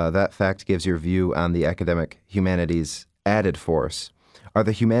scholar. That fact gives your view on the academic humanities added force. Are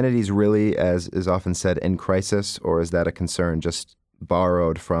the humanities really, as is often said, in crisis, or is that a concern just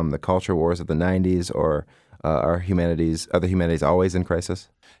borrowed from the culture wars of the 90s, or are the humanities always in crisis?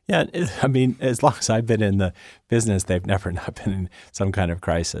 Yeah, I mean, as long as I've been in the business, they've never not been in some kind of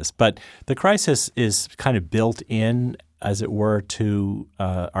crisis. But the crisis is kind of built in, as it were, to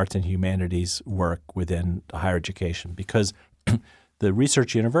arts and humanities work within higher education, because the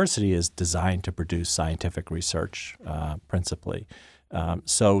research university is designed to produce scientific research principally.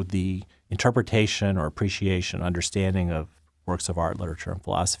 So the interpretation or appreciation, understanding of works of art, literature, and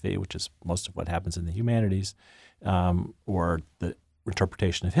philosophy, which is most of what happens in the humanities, or the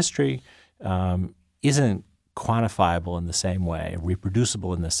interpretation of history, isn't quantifiable in the same way,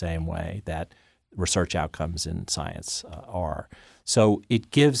 reproducible in the same way that research outcomes in science are. So it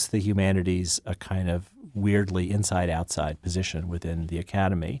gives the humanities a kind of weirdly inside-outside position within the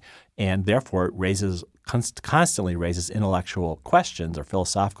academy, and therefore it constantly raises intellectual questions or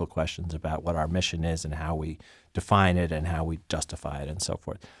philosophical questions about what our mission is and how we define it and how we justify it and so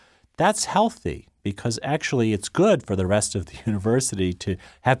forth. That's healthy because actually it's good for the rest of the university to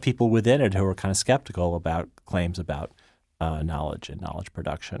have people within it who are kind of skeptical about claims about knowledge and knowledge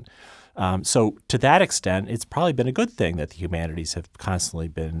production. So to that extent, it's probably been a good thing that the humanities have constantly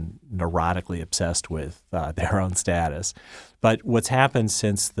been neurotically obsessed with their own status. But what's happened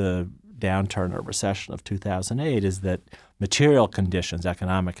since the downturn or recession of 2008 is that material conditions,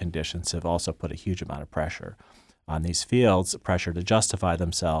 economic conditions, have also put a huge amount of pressure on these fields, pressure to justify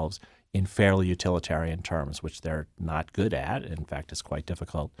themselves in fairly utilitarian terms, which they're not good at. In fact, it's quite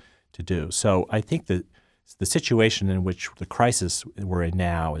difficult to do. So I think that the situation in which the crisis we're in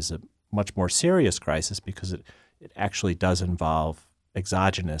now is a much more serious crisis because it actually does involve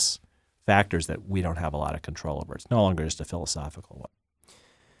exogenous factors that we don't have a lot of control over. It's no longer just a philosophical one.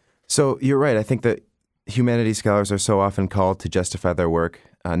 So you're right. I think that humanities scholars are so often called to justify their work,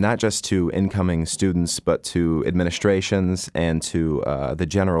 not just to incoming students, but to administrations and to the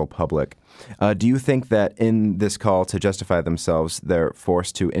general public. Do you think that in this call to justify themselves, they're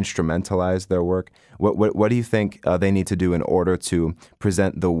forced to instrumentalize their work? What do you think they need to do in order to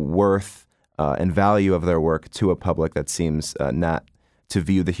present the worth and value of their work to a public that seems not to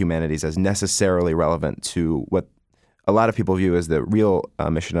view the humanities as necessarily relevant to what a lot of people view as the real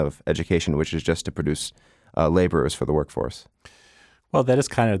mission of education, which is just to produce laborers for the workforce? Well, that is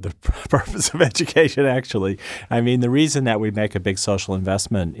kind of the purpose of education, actually. I mean, the reason that we make a big social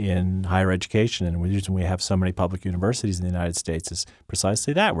investment in higher education and the reason we have so many public universities in the United States is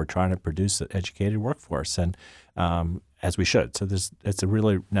precisely that. We're trying to produce an educated workforce, and as we should. So it's a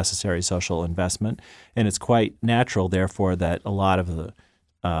really necessary social investment, and it's quite natural, therefore, that a lot of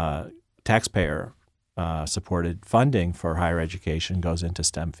the taxpayer supported funding for higher education goes into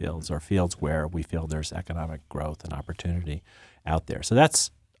STEM fields or fields where we feel there's economic growth and opportunity out there. So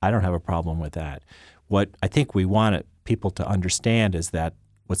I don't have a problem with that. What I think we want people to understand is that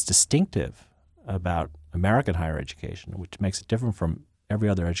what's distinctive about American higher education, which makes it different from every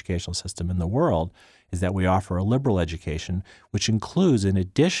other educational system in the world, is that we offer a liberal education, which includes, in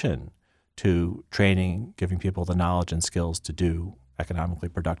addition to training, giving people the knowledge and skills to do economically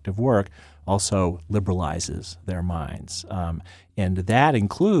productive work, also liberalizes their minds. And that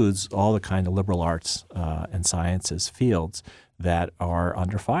includes all the kind of liberal arts and sciences fields that are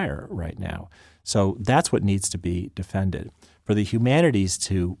under fire right now. So that's what needs to be defended. For the humanities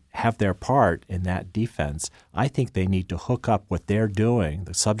to have their part in that defense, I think they need to hook up what they're doing,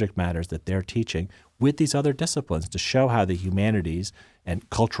 the subject matters that they're teaching, with these other disciplines to show how the humanities and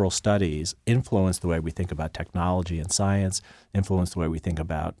cultural studies influence the way we think about technology and science, influence the way we think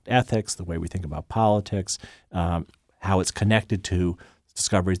about ethics, the way we think about politics, how it's connected to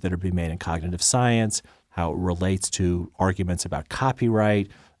discoveries that are being made in cognitive science, how it relates to arguments about copyright,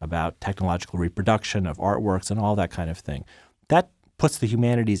 about technological reproduction of artworks, and all that kind of thing. That puts the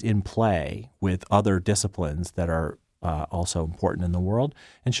humanities in play with other disciplines that are also important in the world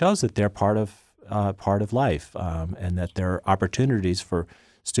and shows that they're part of life and that there are opportunities for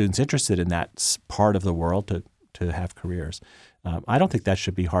students interested in that part of the world to have careers. I don't think that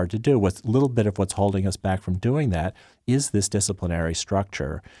should be hard to do. What's a little bit of what's holding us back from doing that is this disciplinary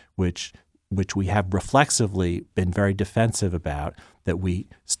structure, which we have reflexively been very defensive about, that we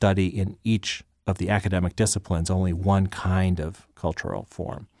study in each of the academic disciplines only one kind of cultural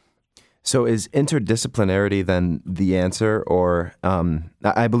form. So is interdisciplinarity then the answer? Or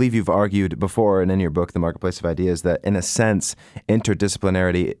I believe you've argued before and in your book, The Marketplace of Ideas, that in a sense,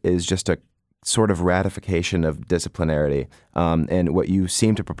 interdisciplinarity is just a sort of ratification of disciplinarity. And what you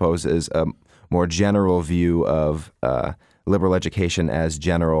seem to propose is a more general view of liberal education as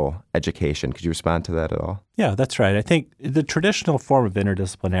general education. Could you respond to that at all? Yeah, that's right. I think the traditional form of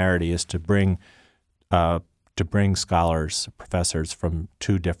interdisciplinarity is to bring scholars, professors from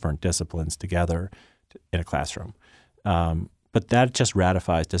two different disciplines together in a classroom. But that just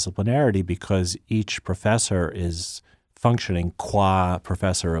ratifies disciplinarity because each professor is functioning qua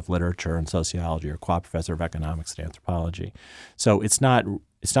professor of literature and sociology or qua professor of economics and anthropology. So it's not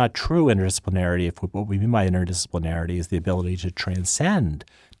true interdisciplinarity if what we mean by interdisciplinarity is the ability to transcend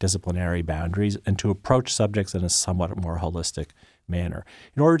disciplinary boundaries and to approach subjects in a somewhat more holistic manner.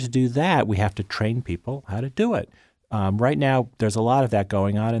 In order to do that, we have to train people how to do it. Right now, there's a lot of that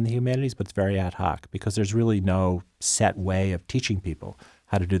going on in the humanities, but it's very ad hoc because there's really no set way of teaching people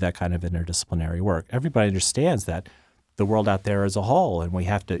how to do that kind of interdisciplinary work. Everybody understands that the world out there as a whole, and we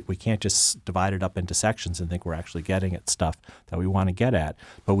can't just divide it up into sections and think we're actually getting at stuff that we want to get at.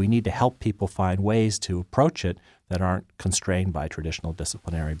 But we need to help people find ways to approach it that aren't constrained by traditional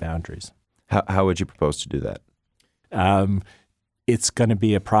disciplinary boundaries. How would you propose to do that? It's going to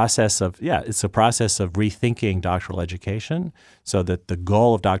be a process of rethinking doctoral education so that the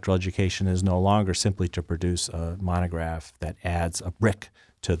goal of doctoral education is no longer simply to produce a monograph that adds a brick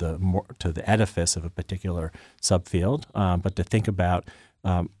to the edifice of a particular subfield, but to think about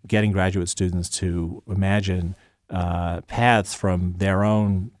getting graduate students to imagine paths from their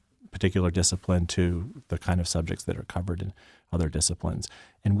own particular discipline to the kind of subjects that are covered in other disciplines.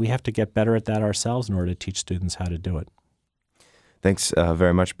 And we have to get better at that ourselves in order to teach students how to do it. Thanks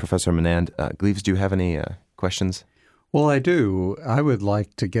very much, Professor Menand. Gleaves, do you have any questions? Well, I do. I would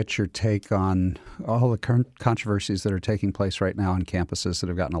like to get your take on all the current controversies that are taking place right now on campuses that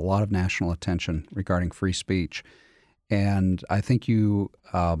have gotten a lot of national attention regarding free speech. And I think you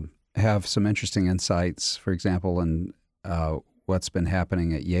have some interesting insights, for example, in what's been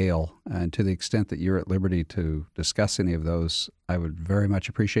happening at Yale. And to the extent that you're at liberty to discuss any of those, I would very much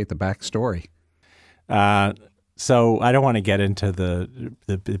appreciate the backstory. So I don't want to get into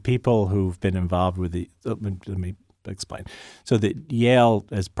the people who've been involved with the let me explain. So the Yale,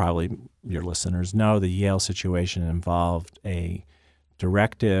 as probably your listeners know, the Yale situation involved a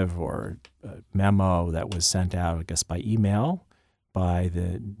directive or a memo that was sent out, I guess, by email by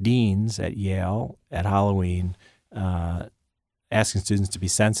the deans at Yale at Halloween, asking students to be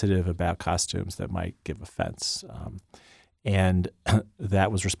sensitive about costumes that might give offense. And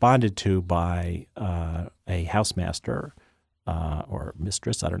that was responded to by a housemaster or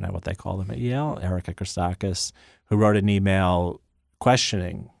mistress, I don't know what they call them at Yale, Erica Christakis, who wrote an email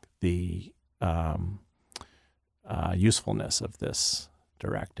questioning the usefulness of this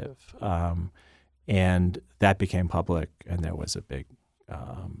directive. And that became public, and there was it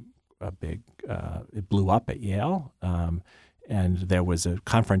blew up at Yale. And there was a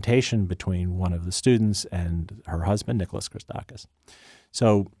confrontation between one of the students and her husband, Nicholas Christakis.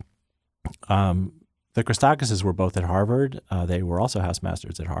 So the Christakises were both at Harvard. They were also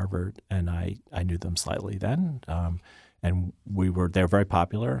housemasters at Harvard, and I knew them slightly then. And they were very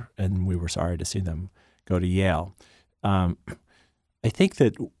popular, and we were sorry to see them go to Yale. I think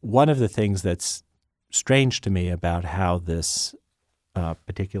that one of the things that's strange to me about how this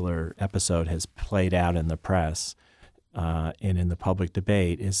particular episode has played out in the press and in the public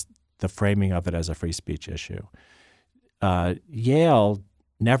debate is the framing of it as a free speech issue. Yale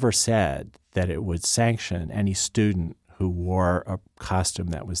never said that it would sanction any student who wore a costume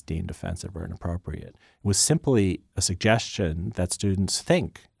that was deemed offensive or inappropriate. It was simply a suggestion that students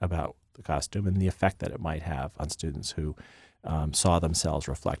think about the costume and the effect that it might have on students who saw themselves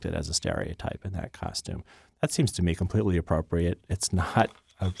reflected as a stereotype in that costume. That seems to me completely appropriate. It's not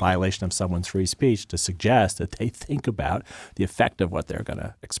a violation of someone's free speech to suggest that they think about the effect of what they're going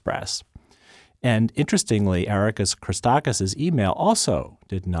to express. And interestingly, Erica Christakis' email also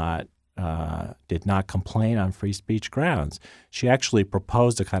did not complain on free speech grounds. She actually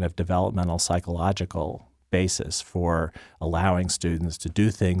proposed a kind of developmental psychological basis for allowing students to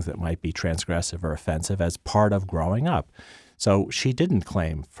do things that might be transgressive or offensive as part of growing up. So she didn't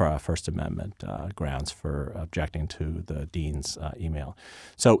claim for First Amendment grounds for objecting to the dean's email.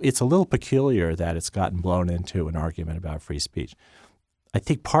 So it's a little peculiar that it's gotten blown into an argument about free speech. I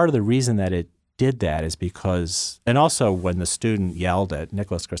think part of the reason that it did that is because, and also when the student yelled at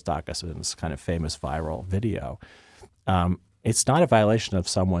Nicholas Christakis in this kind of famous viral video, it's not a violation of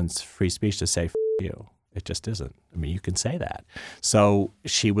someone's free speech to say "f you." It just isn't. I mean, you can say that. So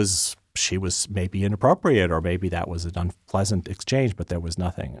she was maybe inappropriate, or maybe that was an unpleasant exchange, but there was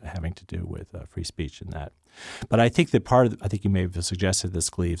nothing having to do with free speech in that. But I think that I think you may have suggested this,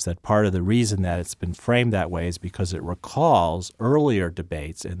 Cleves, that part of the reason that it's been framed that way is because it recalls earlier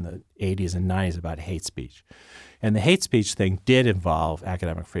debates in the 80s and 90s about hate speech. And the hate speech thing did involve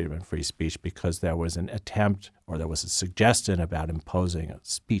academic freedom and free speech because there was an attempt, or there was a suggestion about imposing a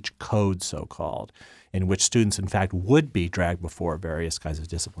speech code, so-called, in which students, in fact, would be dragged before various kinds of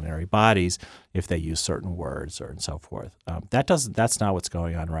disciplinary bodies if they use certain words and so forth. That's not what's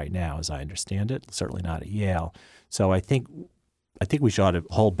going on right now, as I understand it, certainly not at Yale. So I think we should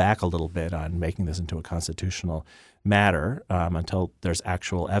hold back a little bit on making this into a constitutional matter until there's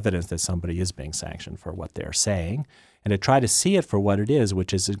actual evidence that somebody is being sanctioned for what they're saying, and to try to see it for what it is,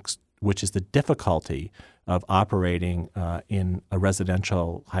 which is the difficulty of operating in a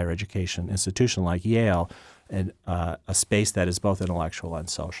residential higher education institution like Yale, and a space that is both intellectual and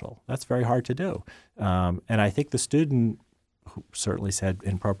social. That's very hard to do. And I think the student who certainly said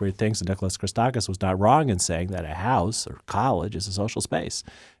inappropriate things, and Nicholas Christakis was not wrong in saying that a house or college is a social space.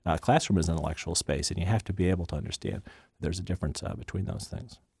 A classroom is an intellectual space, and you have to be able to understand there's a difference between those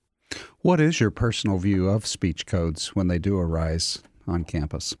things. What is your personal view of speech codes when they do arise on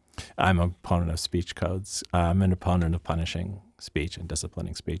campus? I'm an opponent of speech codes. I'm an opponent of punishing speech and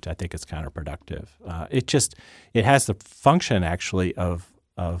disciplining speech. I think it's counterproductive. It has the function, actually, of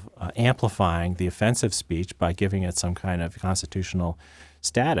amplifying the offensive speech by giving it some kind of constitutional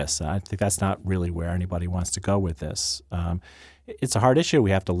status. I think that's not really where anybody wants to go with this. It's a hard issue.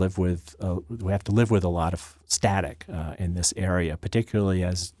 We have to live with a lot of static in this area, particularly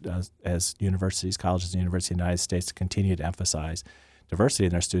as universities, colleges, and universities in the United States continue to emphasize diversity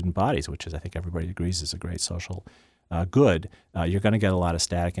in their student bodies, which is, I think everybody agrees, is a great social good. You're going to get a lot of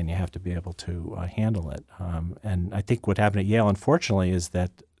static, and you have to be able to handle it. And I think what happened at Yale, unfortunately, is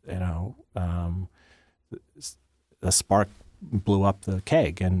that the spark blew up the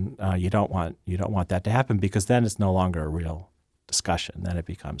keg, and you don't want that to happen, because then it's no longer a real discussion. Then it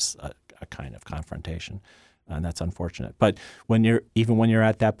becomes a kind of confrontation, and that's unfortunate. But when you're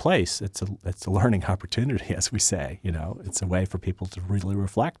at that place, it's a learning opportunity, as we say. It's a way for people to really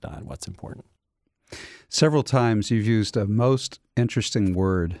reflect on what's important. Several times you've used a most interesting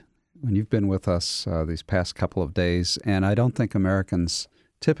word when you've been with us these past couple of days, and I don't think Americans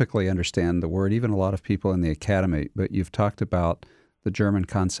typically understand the word, even a lot of people in the academy, but you've talked about the German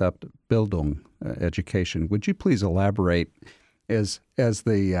concept Bildung, education. Would you please elaborate, as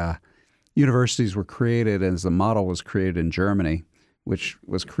the universities were created, as the model was created in Germany, which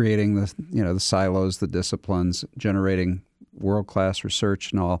was creating the silos, the disciplines, generating world-class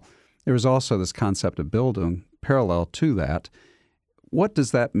research and all. There was also this concept of Bildung parallel to that. What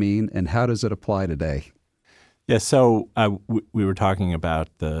does that mean, and how does it apply today? Yeah, so we were talking about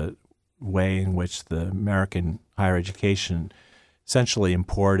the way in which the American higher education essentially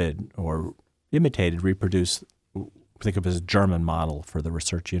imported or imitated, reproduced, think of it as a German model for the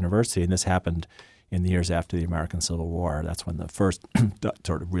research university, and this happened in the years after the American Civil War. That's when the first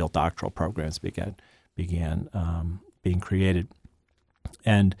sort of real doctoral programs began being created.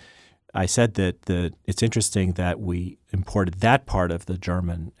 And I said that it's interesting that we imported that part of the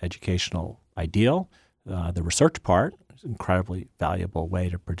German educational ideal. The research part is an incredibly valuable way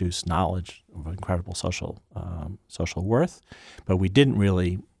to produce knowledge of incredible social worth, but we didn't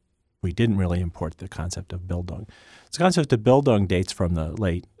really import the concept of Bildung. The concept of Bildung dates from the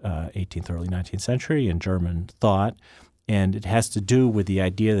late 18th, early 19th century in German thought, and it has to do with the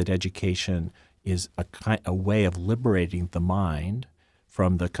idea that education is a way of liberating the mind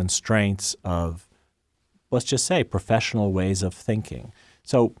from the constraints of, let's just say, professional ways of thinking.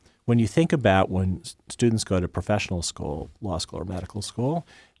 So when you think about when students go to professional school, law school or medical school,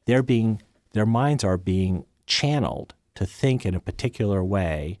 their minds are being channeled to think in a particular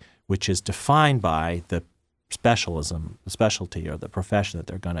way, which is defined by the specialty or the profession that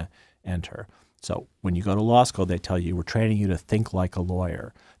they're going to enter. So when you go to law school, they tell you, we're training you to think like a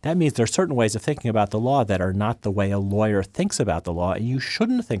lawyer. That means there are certain ways of thinking about the law that are not the way a lawyer thinks about the law, and you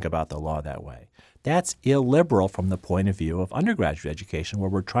shouldn't think about the law that way. That's illiberal from the point of view of undergraduate education, where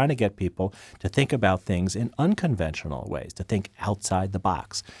we're trying to get people to think about things in unconventional ways, to think outside the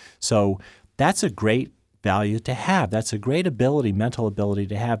box. So that's a great value to have. That's a great ability, mental ability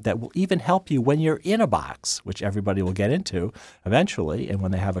to have, that will even help you when you're in a box, which everybody will get into eventually, and when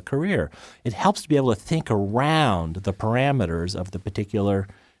they have a career. It helps to be able to think around the parameters of the particular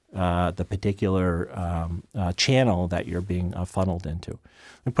channel that you're being funneled into.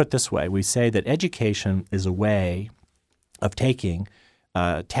 Let me put it this way. We say that education is a way of taking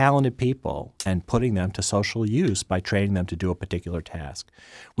talented people and putting them to social use by training them to do a particular task.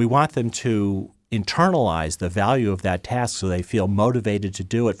 We want them to internalize the value of that task so they feel motivated to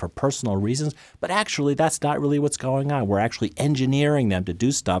do it for personal reasons, but actually that's not really what's going on. We're actually engineering them to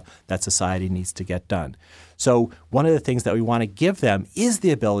do stuff that society needs to get done. So one of the things that we want to give them is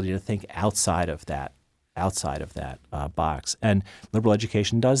the ability to think outside of that box. And liberal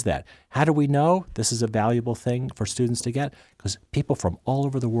education does that. How do we know this is a valuable thing for students to get? Because people from all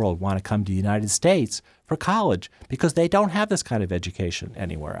over the world want to come to the United States for college because they don't have this kind of education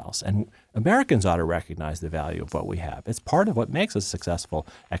anywhere else. And Americans ought to recognize the value of what we have. It's part of what makes us successful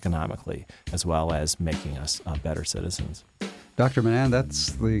economically, as well as making us better citizens. Dr. Menand,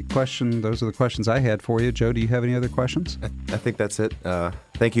 that's the question. Those are the questions I had for you. Joe, do you have any other questions? I think that's it.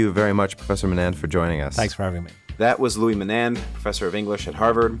 Thank you very much, Professor Menand, for joining us. Thanks for having me. That was Louis Menand, professor of English at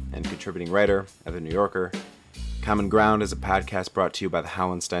Harvard and contributing writer at The New Yorker. Common Ground is a podcast brought to you by the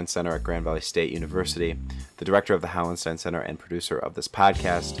Hauenstein Center at Grand Valley State University. The director of the Hauenstein Center and producer of this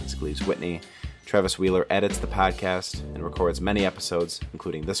podcast is Gleaves Whitney. Travis Wheeler edits the podcast and records many episodes,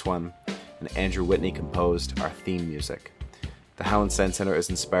 including this one, and Andrew Whitney composed our theme music. The Hauenstein Center is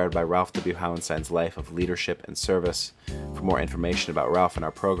inspired by Ralph W. Hauenstein's life of leadership and service. For more information about Ralph and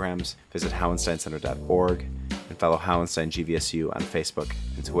our programs, visit hauensteincenter.org and follow Hauenstein GVSU on Facebook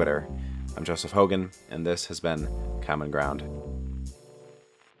and Twitter. I'm Joseph Hogan, and this has been Common Ground.